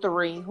 2 or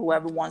 3,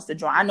 whoever wants to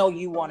join. I know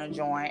you want to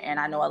join, and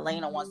I know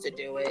Elena wants to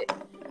do it.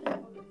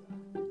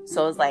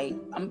 So it's like,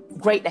 I'm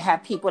great to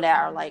have people that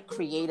are like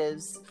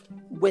creatives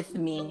with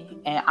me,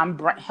 and I'm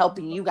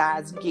helping you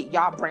guys get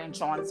y'all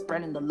branch on,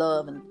 spreading the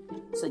love, and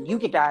so you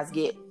guys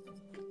get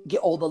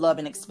all the love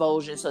and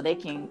exposure, so they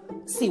can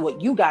see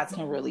what you guys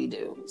can really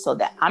do. So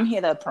that I'm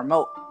here to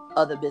promote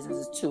other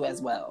businesses too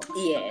as well.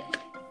 Yeah.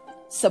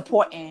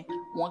 Supporting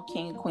one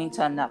king queen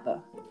to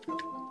another.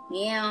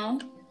 Yeah.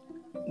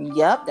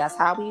 Yep, that's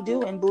how we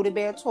do in Booty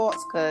Bear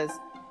Talks, because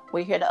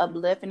we're here to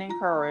uplift and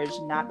encourage,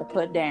 not to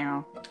put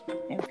down.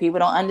 And if people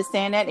don't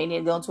understand that, they need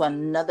to go into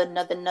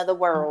another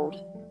world.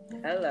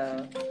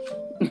 Hello.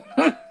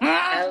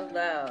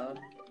 Hello.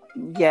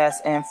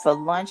 Yes, and for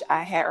lunch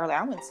I had earlier.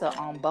 I went to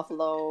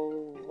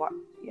Buffalo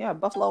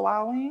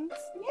Wild Wings.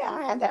 Yeah,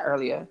 I had that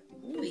earlier.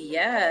 Ooh,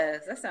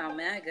 yes, that sounds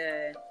mad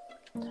good.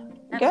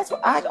 Guess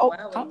what?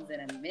 Wild Wings in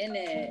a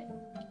minute.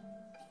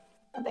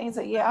 I think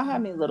so. Yeah, I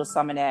had me a little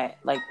some of that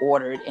like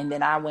ordered, and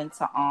then I went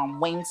to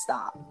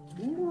Wingstop.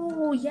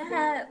 Ooh,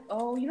 yeah.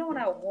 Oh, you know what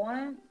I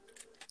want?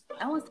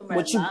 I want some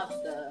Red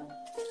Lobster.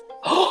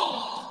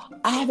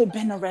 I haven't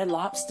been to Red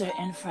Lobster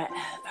in forever.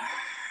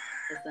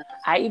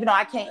 Even though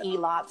I can't eat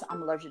lobster,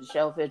 I'm allergic to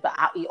shellfish, but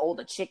I'll eat all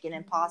the chicken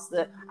and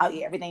pasta. I'll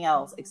eat everything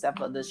else except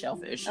for the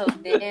shellfish. Oh,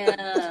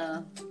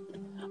 damn.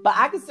 But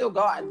I can still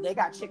go. They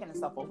got chicken and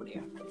stuff over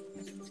there.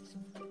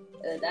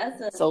 That's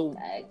a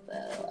fact,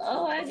 though.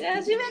 Oh my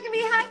gosh, you're making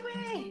me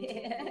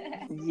hungry.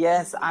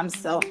 Yes, I'm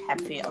so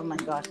happy. Oh my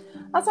gosh.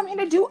 That's something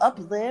to do,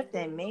 uplift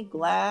and make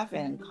laugh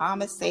and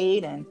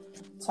conversate and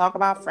talk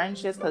about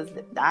friendships, because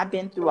I've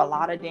been through a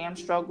lot of damn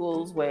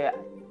struggles where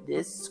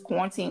this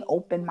quarantine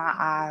opened my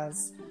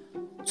eyes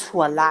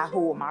to a lot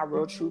who my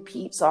real true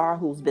peeps are,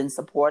 who's been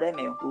supportive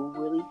and who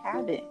really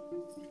haven't.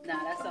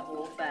 Nah, that's a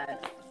whole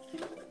fact.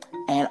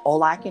 And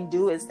all I can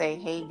do is say,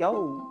 hey,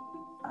 yo,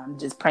 I'm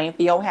just praying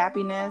for your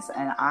happiness,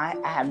 and I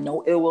have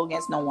no ill will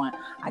against no one.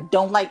 I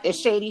don't like the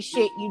shady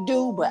shit you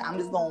do, but I'm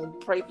just gonna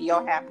pray for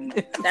your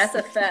happiness. That's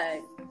a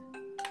fact.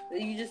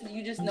 You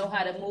just know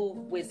how to move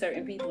with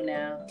certain people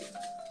now.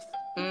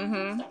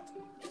 Mm-hmm.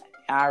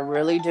 I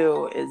really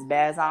do. As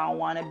bad as I don't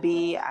want to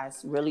be, I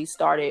really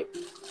started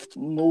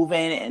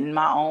moving in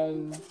my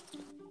own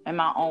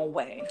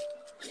way,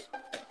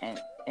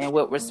 and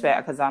with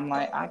respect, because I'm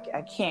like,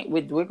 I can't.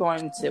 We're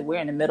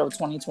in the middle of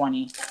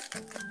 2020.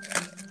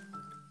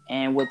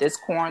 And with this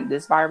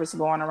virus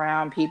going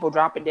around, people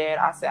dropping dead,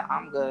 I said,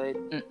 I'm good.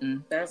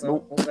 Mm-mm. That's a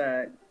whole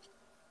fact.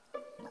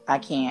 I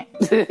can't.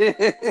 You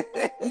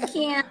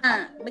can't.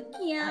 I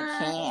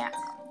can't.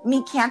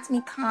 Me can't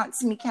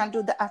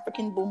do the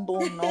African boom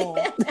boom, no.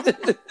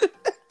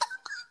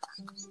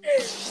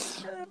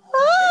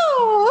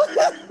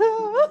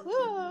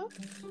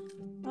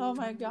 Oh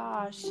my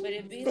gosh. But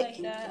it be like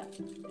that.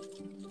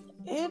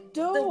 It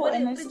do. So what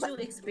did you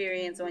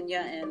experience on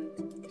your end?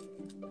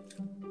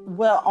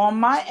 Well, on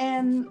my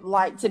end,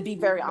 like, to be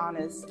very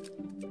honest,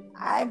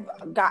 I've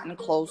gotten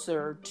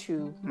closer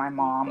to my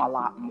mom a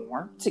lot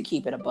more, to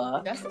keep it a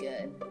buck. That's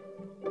good.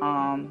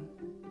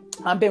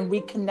 I've been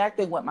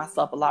reconnecting with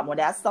myself a lot more.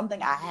 That's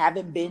something I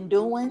haven't been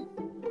doing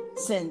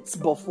since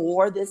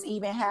before this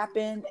even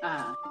happened.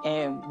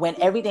 And when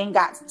everything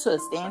got to a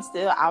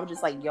standstill, I was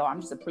just like, yo,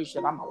 I'm just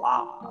appreciative I'm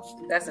alive.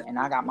 And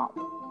I got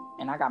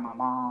my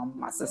mom,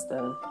 my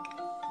sister.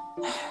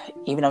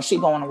 Even though she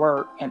going to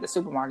work at the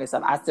supermarket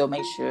stuff, I still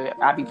make sure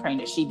I be praying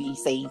that she be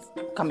safe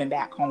coming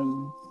back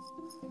home.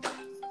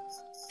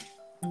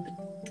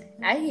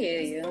 I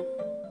hear you.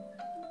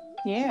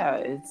 Yeah,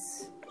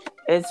 it's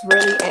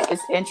really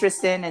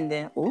interesting. And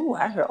then, ooh,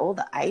 I heard all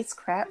the ice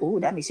crap. Ooh,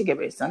 that means she get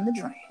ready to something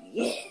to drink.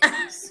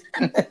 Yes.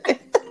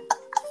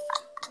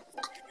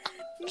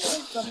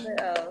 Something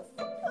else.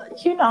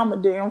 You know I'm a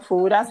damn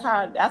fool. That's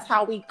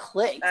how we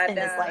click. I and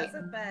know, it's like,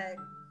 that's a fact.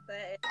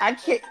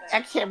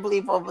 I can't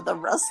believe over the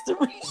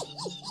roastery.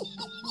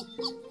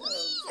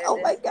 Oh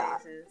my God.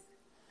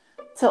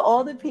 To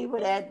all the people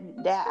that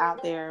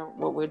out there,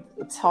 what we're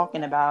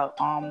talking about,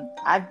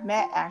 I've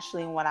met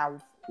actually when I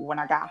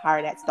got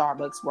hired at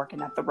Starbucks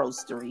working at the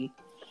roastery,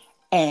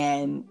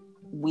 and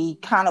we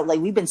kind of like,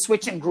 we've been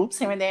switching groups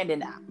here and there, and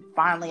then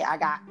finally I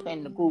got put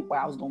in the group where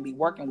I was going to be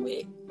working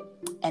with,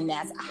 and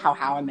that's how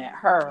I met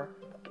her.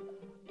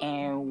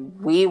 And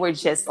we were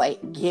just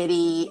like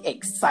giddy,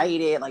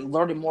 excited, like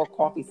learning more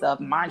coffee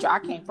stuff. Mind you, I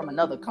came from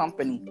another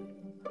company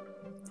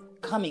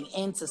coming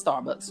into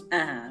Starbucks.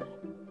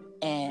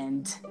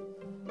 And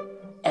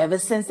ever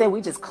since then,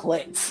 we just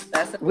clicked.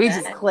 Just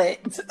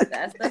clicked.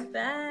 That's a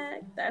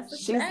fact. That's a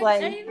She's fact,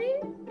 like, baby.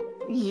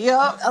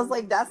 Yep. I was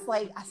like,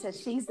 I said,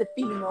 she's the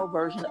female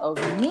version of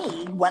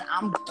me when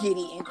I'm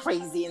giddy and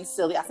crazy and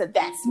silly. I said,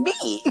 that's me.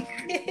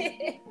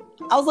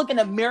 I was looking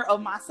in the mirror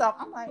of myself.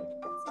 I'm like,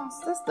 that's my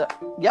sister.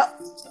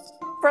 Yep.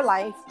 For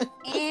life.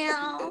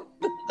 Ew.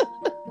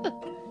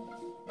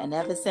 And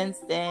ever since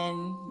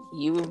then,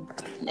 you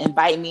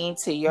invite me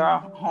to your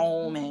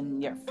home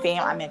and your family.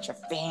 I met your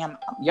fam.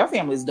 Your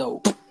family is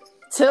dope.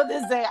 Till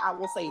this day, I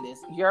will say this.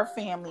 Your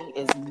family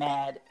is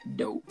mad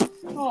dope.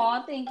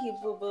 Aw, thank you,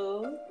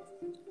 boo-boo.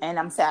 And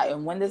I'm sad.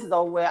 And when this is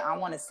over, I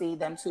want to see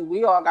them too.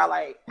 We all got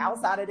like,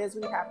 outside of this,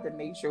 we have to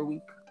make sure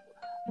we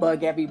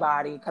bug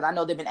everybody. Because I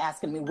know they've been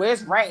asking me,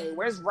 where's Ray?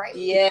 Where's Ray?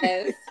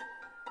 Yes.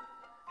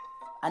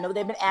 I know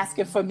they've been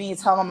asking for me.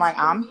 Tell them like,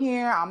 I'm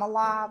here. I'm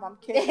alive. I'm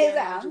kidding.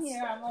 I'm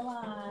here. I'm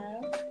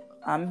alive.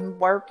 I'm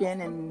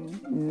working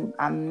and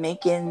I'm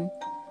making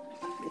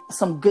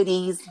some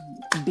goodies,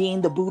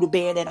 being the Buddha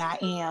bear that I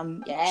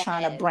am,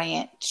 trying to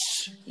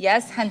branch.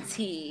 Yes,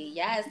 hunty.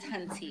 Yes,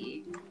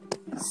 hunty.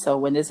 So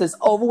when this is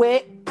over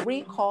with,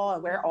 recall,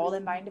 we're all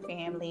inviting the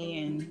family,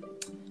 and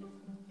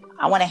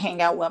I want to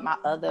hang out with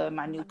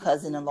my new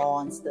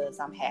cousin-in-law and stuff.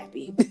 So I'm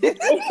happy.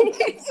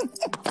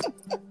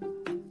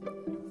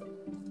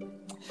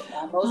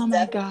 most Oh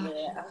my God.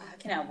 definitely. I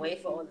cannot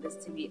wait for all of this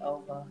to be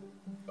over.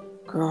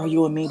 Girl,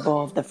 you and me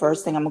both. The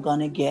first thing I'm going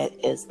to get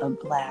is a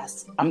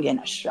glass. I'm getting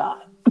a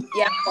shot.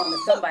 Yeah, I'm going to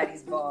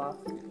somebody's bar.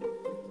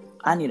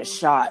 I need a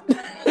shot.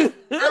 I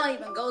don't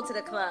even go to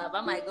the club.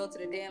 I might go to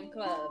the damn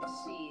club.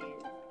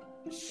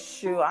 Shit.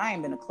 Shoot, I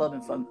ain't been to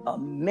clubbing for a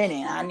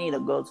minute. I need to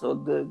go to a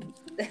good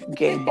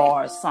gay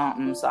bar or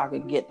something so I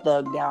can get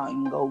thugged out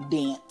and go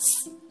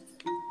dance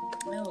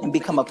and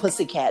become a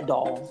pussycat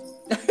doll.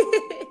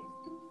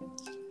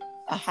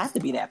 I have to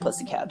be that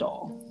pussycat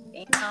doll.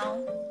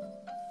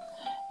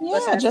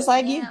 Yeah, just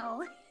like you.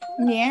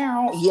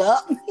 Meow.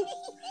 Yup.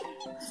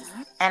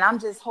 And I'm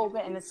just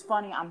hoping, and it's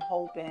funny, I'm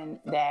hoping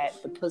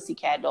that the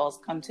Pussycat Dolls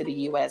come to the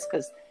U.S.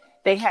 because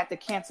they had to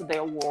cancel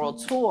their world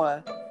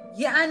tour.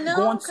 Yeah, I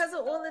know, because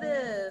of all of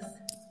this.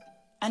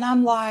 And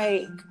I'm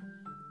like,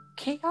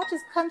 can y'all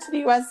just come to the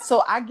U.S.?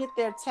 So I get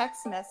their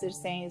text message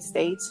saying,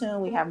 stay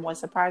tuned, we have more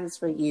surprises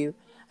for you.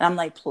 And I'm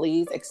like,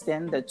 please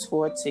extend the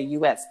tour to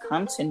U.S.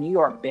 Come to New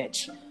York,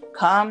 bitch.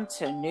 Come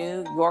to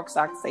New York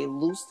so I can say,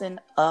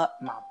 loosen up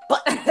my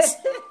buttons.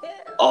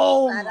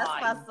 Oh, my.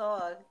 That's my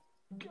song.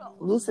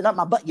 Loosen up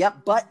my butt.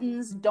 Yep,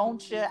 buttons,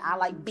 don't you? I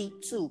like beat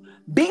too.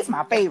 Beat's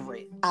my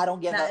favorite. I don't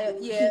give a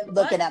keep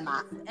looking at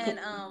my and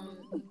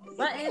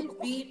buttons,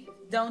 beat,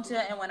 don't you?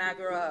 And when I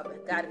grow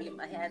up, gotta be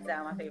my hands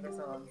down my favorite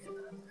songs.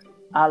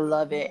 I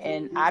love it,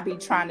 and I be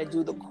trying to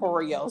do the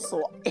choreo,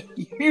 so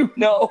you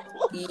know.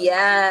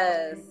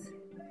 Yes.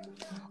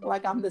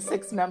 Like I'm the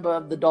sixth member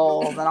of the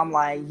Dolls, and I'm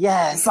like,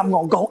 yes, I'm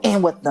gonna go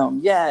in with them.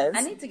 Yes.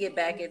 I need to get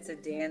back into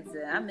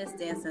dancing. I miss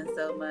dancing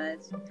so much.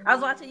 I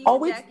was watching you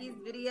and Jackie's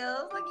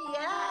videos. Like,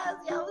 yes,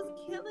 y'all was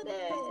killing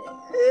it.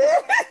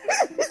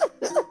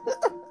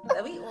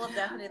 So we all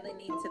definitely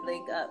need to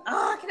link up.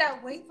 Oh, I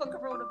cannot wait for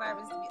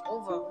coronavirus to be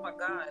over. Oh my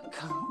God.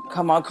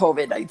 Come on,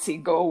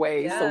 COVID-19, go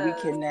away. Yes. So we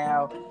can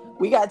now.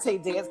 We gotta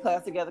take dance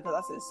class together because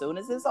I said as soon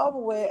as it's over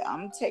with,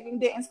 I'm taking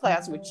dance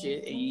class with you,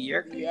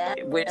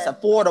 and when it's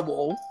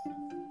affordable.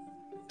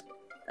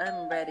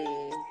 I'm ready.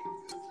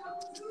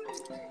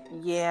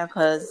 Yeah,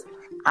 because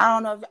I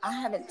don't know if I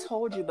haven't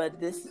told you, but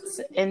this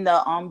in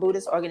the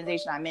Buddhist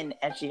organization I'm in,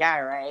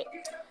 SGI, right?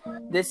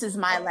 This is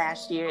my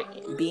last year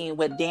being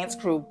with Dance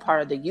Crew,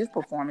 part of the youth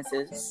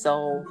performances.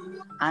 So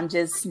I'm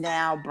just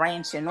now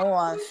branching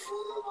off.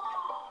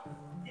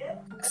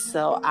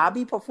 So I'll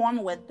be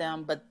performing with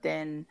them, but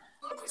then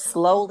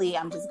slowly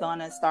I'm just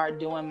gonna start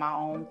doing my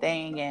own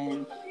thing,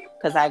 and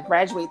because I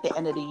graduate at the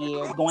end of the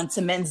year, going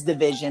to men's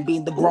division,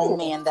 being the grown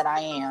man that I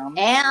am.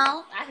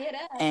 I hear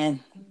that.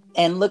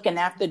 And looking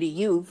after the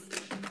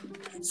youth.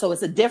 So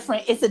it's a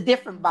different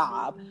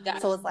vibe. Gotcha.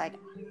 So it's like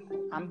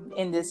I'm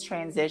in this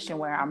transition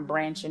where I'm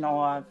branching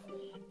off,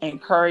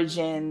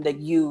 encouraging the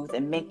youth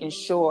and making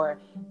sure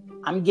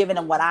I'm giving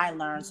them what I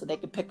learned so they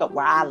can pick up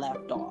where I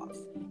left off.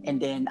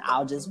 And then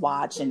I'll just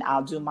watch and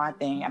I'll do my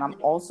thing. And I'm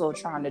also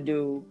trying to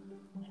do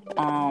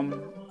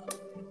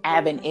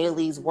Avon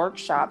Ailey's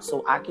workshop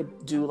so I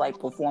could do like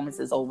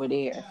performances over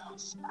there.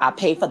 I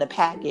pay for the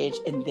package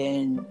and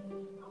then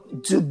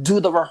do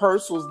the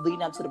rehearsals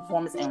leading up to the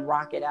performance and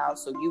rock it out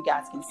so you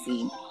guys can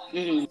see.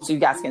 Mm-hmm. So you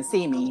guys can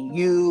see me.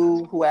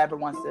 You, whoever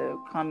wants to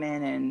come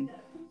in, and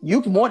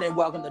you're more than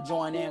welcome to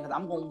join in because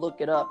I'm going to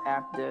look it up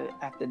after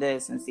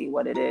this and see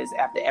what it is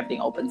after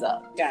everything opens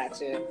up.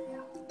 Gotcha.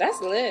 That's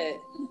lit.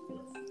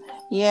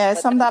 Yeah,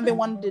 it's something I've been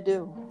wanting to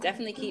do.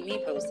 Definitely keep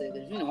me posted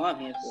because you know I'm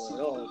here for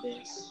it all,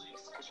 bitch.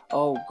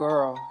 Oh,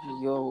 girl.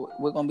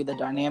 We're going to be the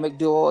dynamic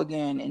duo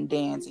again in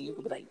dance, and you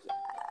could be like,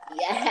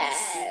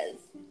 yes.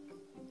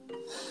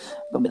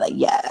 Gonna be like,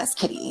 yes,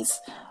 kitties.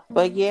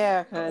 But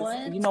yeah,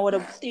 because you know what?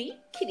 3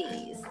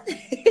 kitties.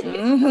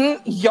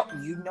 Mm-hmm. Yo,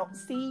 you know,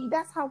 see,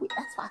 that's why I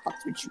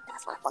fucks with you.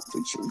 That's why I fucks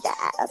with you.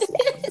 Yes.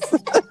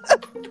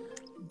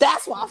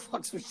 That's why I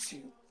fucks with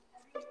you.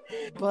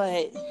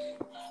 But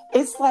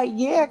it's like,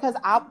 yeah, because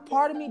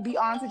part of me, be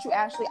honest with you,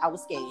 Ashley, I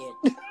was scared.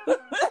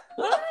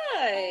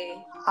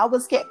 Why? I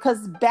was scared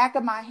because back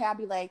of my head, I'd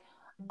be like,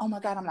 oh my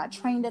God, I'm not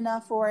trained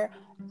enough for it.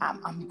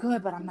 I'm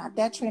good, but I'm not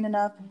that trained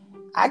enough.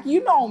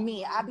 You know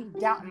me, I be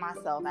doubting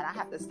myself, and I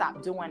have to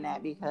stop doing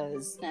that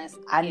because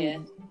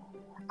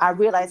I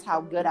realize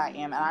how good I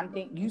am, and I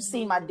think you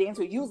see my dance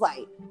where you was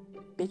like,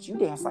 bitch, you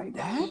dance like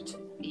that?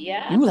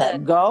 Yeah. You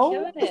let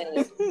go?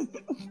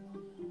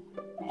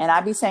 And I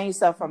be saying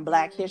stuff from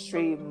Black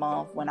History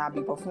Month when I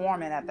be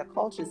performing at the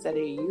Culture Center.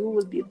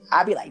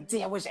 I be like,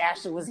 damn, wish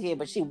Ashley was here,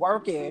 but she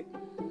working.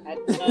 I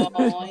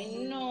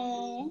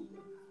know.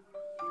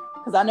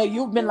 Because I know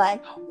you've been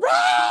like,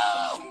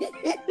 Ray!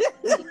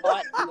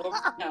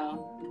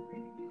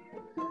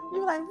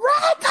 You're like,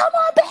 Ray, come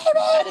on, baby!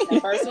 That is the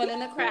first one in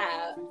the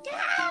crowd.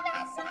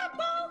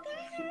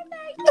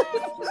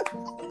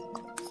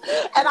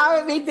 And I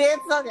would be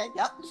dancing. Like,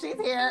 yep, she's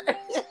here.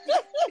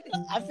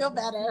 I feel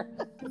better.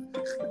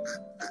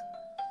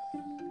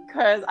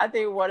 Because I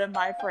think one of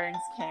my friends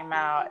came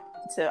out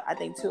I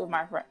think few of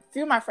my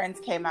friends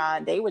came out,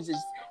 and they were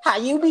just, how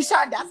you be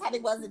shocked? That's how they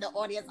was in the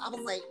audience. I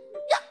was like,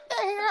 yep,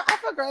 they're here. I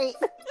feel great.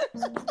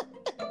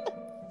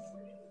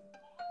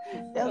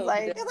 They're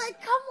like, come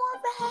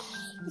on,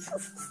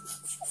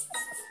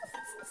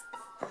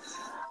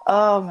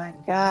 Oh my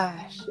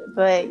gosh.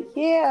 But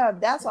yeah,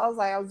 that's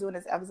why I was doing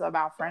this episode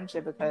about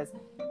friendship, because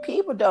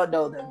people don't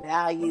know the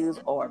values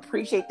or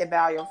appreciate the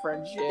value of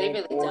friendship. They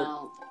really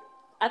don't.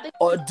 I think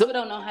people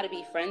don't know how to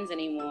be friends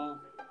anymore.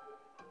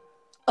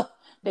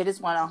 They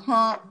just want to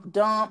hump,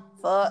 dump,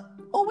 fuck.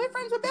 Oh, we're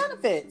friends with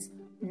benefits.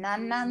 No.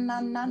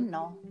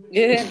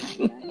 Yeah.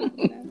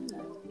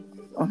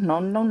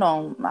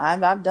 No.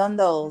 I've done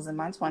those in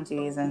my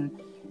 20s, and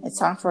it's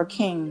time for a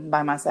king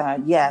by my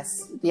side.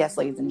 Yes,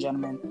 ladies and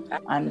gentlemen.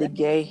 I'm the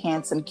gay,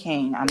 handsome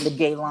king. I'm the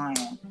gay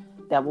lion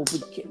that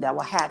will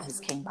have his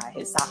king by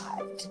his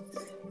side.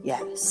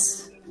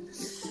 Yes.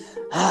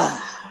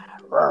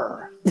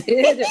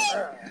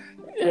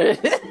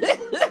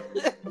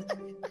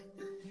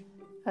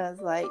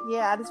 Cause I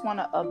just want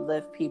to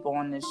uplift people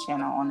on this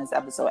channel, on this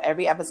episode.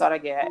 Every episode I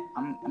get,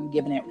 I'm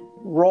giving it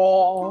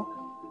raw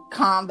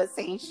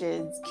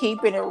conversations,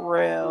 keeping it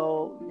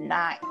real,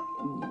 not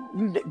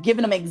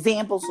giving them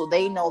examples so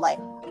they know,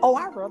 oh,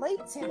 I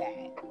relate to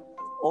that,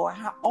 or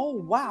oh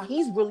wow,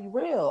 he's really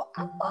real.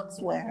 I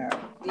fucks with her.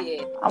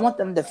 Yeah. I want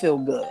them to feel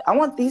good. I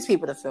want these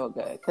people to feel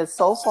good, because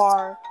so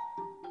far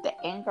the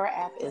Anchor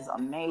app is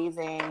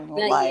amazing.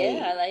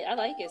 I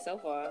like it so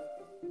far.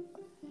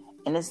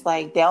 And it's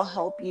they'll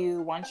help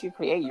you once you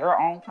create your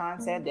own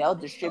content. They'll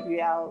distribute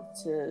out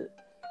to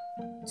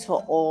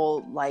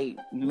all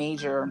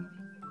major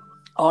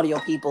audio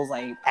peoples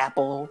like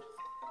Apple,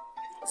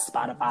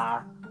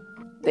 Spotify.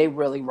 They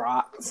really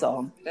rock.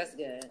 So that's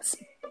good.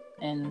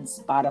 And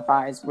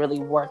Spotify is really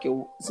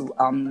working. So,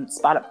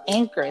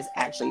 Anchor is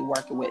actually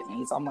working with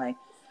me. So I'm like,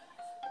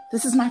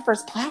 this is my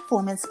first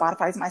platform, and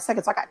Spotify is my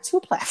second. So I got 2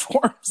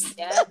 platforms.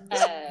 Yes,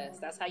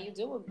 that's how you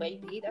do it,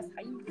 baby. That's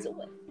how you do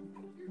it.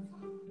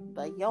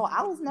 But yo,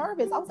 I was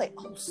nervous. I was like,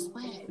 oh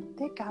sweat,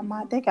 they got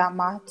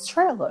my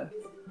trailer.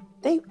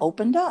 They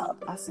opened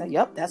up. I said,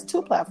 yep, that's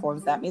 2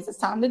 platforms. That means it's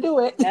time to do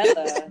it.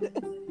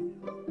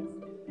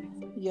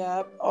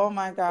 Yep. Oh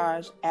my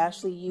gosh.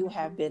 Ashley, you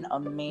have been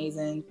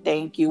amazing.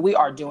 Thank you. We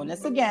are doing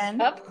this again.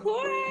 Of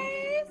course.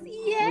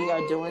 Yes. We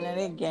are doing it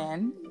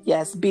again.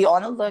 Yes. Be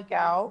on the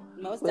lookout.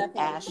 Most with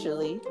definitely.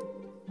 Ashley.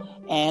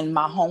 And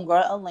my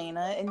homegirl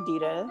Elena and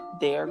Dita,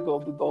 they're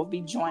going to both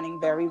be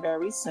joining very,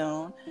 very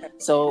soon.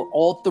 So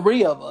all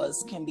 3 of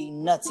us can be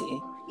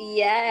nutty.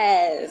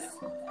 Yes.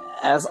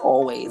 As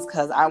always,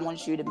 because I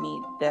want you to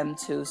meet them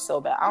too so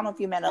bad. I don't know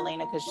if you met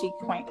Elena, because she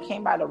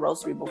came by the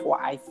roastery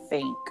before, I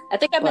think. I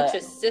think I met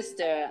your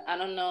sister. I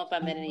don't know if I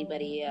met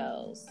anybody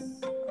else.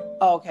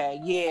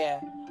 Okay,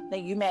 yeah.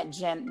 Then you met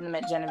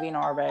Genevieve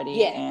already.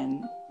 Yeah.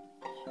 And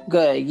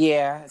good,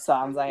 yeah. So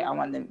I was like, I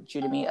wanted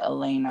you to meet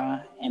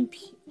Elena and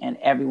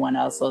everyone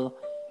else. So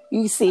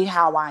you see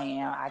how I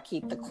am. I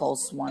keep the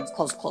close ones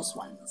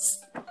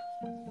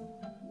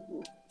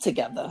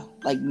together,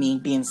 like me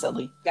being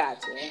silly.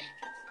 Gotcha.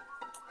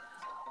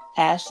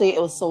 Ashley,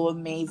 it was so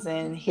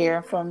amazing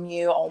hearing from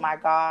you. Oh my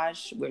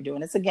gosh, we're doing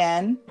this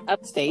again.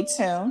 Stay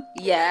tuned.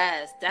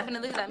 Yes,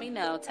 definitely let me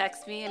know.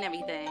 Text me and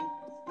everything.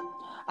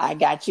 I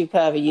got you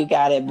covered. You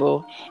got it,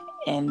 boo.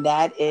 And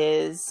that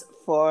is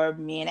for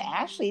me and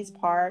Ashley's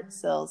part.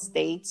 So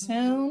stay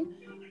tuned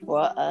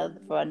for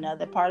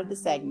another part of the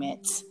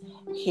segment.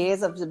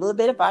 Here's a little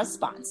bit of our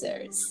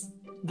sponsors.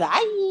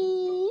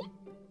 Bye.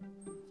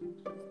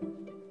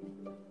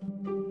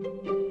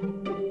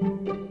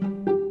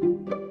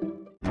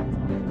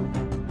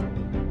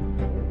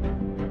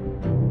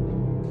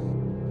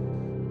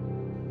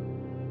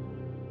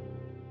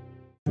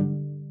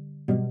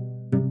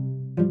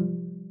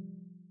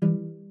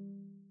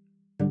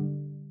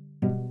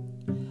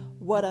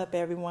 What up,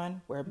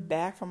 everyone? We're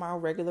back from our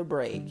regular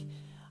break.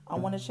 I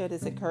want to share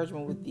this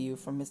encouragement with you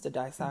from Mr.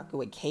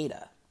 Daisaku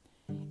Ikeda.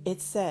 It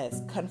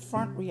says,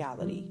 confront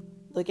reality,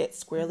 look it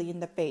squarely in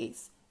the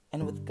face,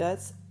 and with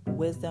guts,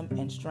 wisdom,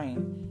 and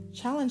strength,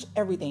 challenge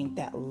everything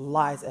that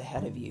lies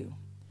ahead of you.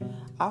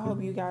 I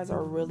hope you guys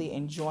are really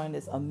enjoying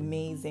this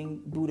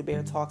amazing Buddha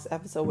Bear Talks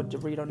episode with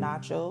Doritos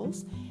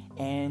Nachos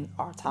and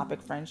our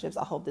topic, friendships.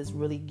 I hope this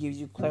really gives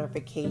you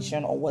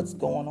clarification on what's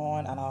going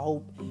on, and I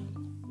hope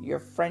your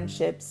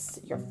friendships,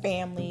 your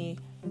family,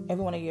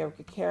 everyone that you ever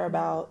could care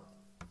about,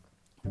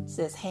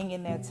 just hang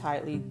in there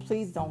tightly.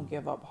 Please don't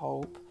give up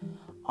hope.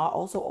 I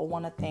also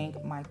want to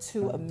thank my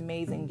 2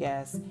 amazing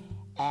guests,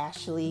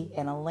 Ashley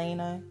and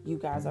Elena. You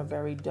guys are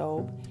very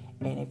dope.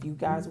 And if you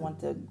guys want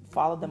to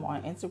follow them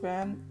on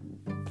Instagram,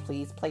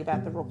 please play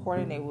back the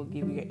recording. They will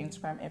give you your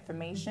Instagram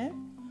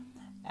information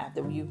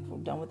after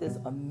you've done with this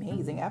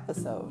amazing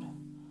episode.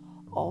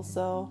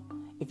 Also,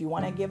 if you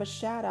want to give a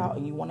shout out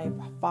and you want to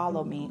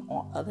follow me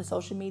on other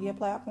social media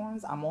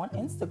platforms, I'm on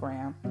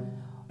Instagram.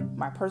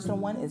 My personal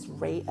one is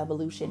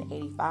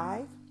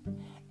RayEvolution85.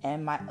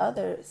 And my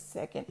other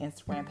second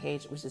Instagram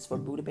page, which is for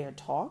Buddha Bear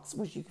Talks,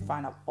 which you can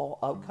find out all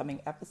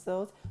upcoming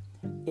episodes,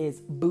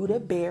 is Buddha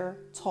Bear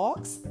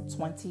Talks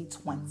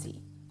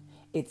 2020.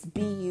 It's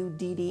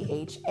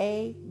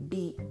BUDDHABEAR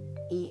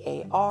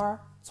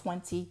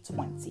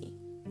 2020.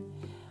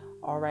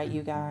 All right,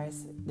 you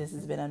guys, this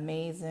has been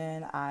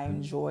amazing. I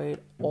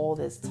enjoyed all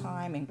this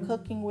time and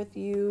cooking with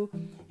you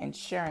and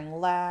sharing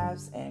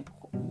laughs and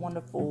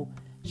wonderful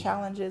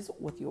challenges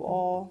with you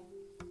all.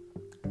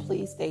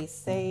 Please stay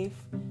safe,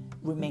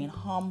 remain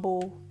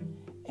humble,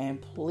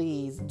 and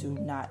please do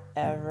not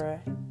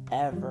ever,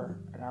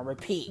 and I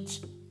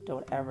repeat,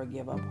 don't ever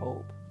give up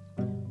hope.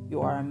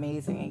 You are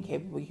amazing and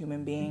capable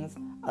human beings.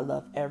 I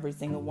love every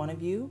single one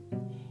of you.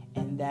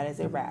 And that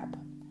is a wrap.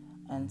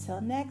 Until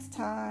next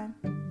time,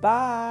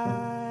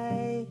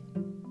 bye.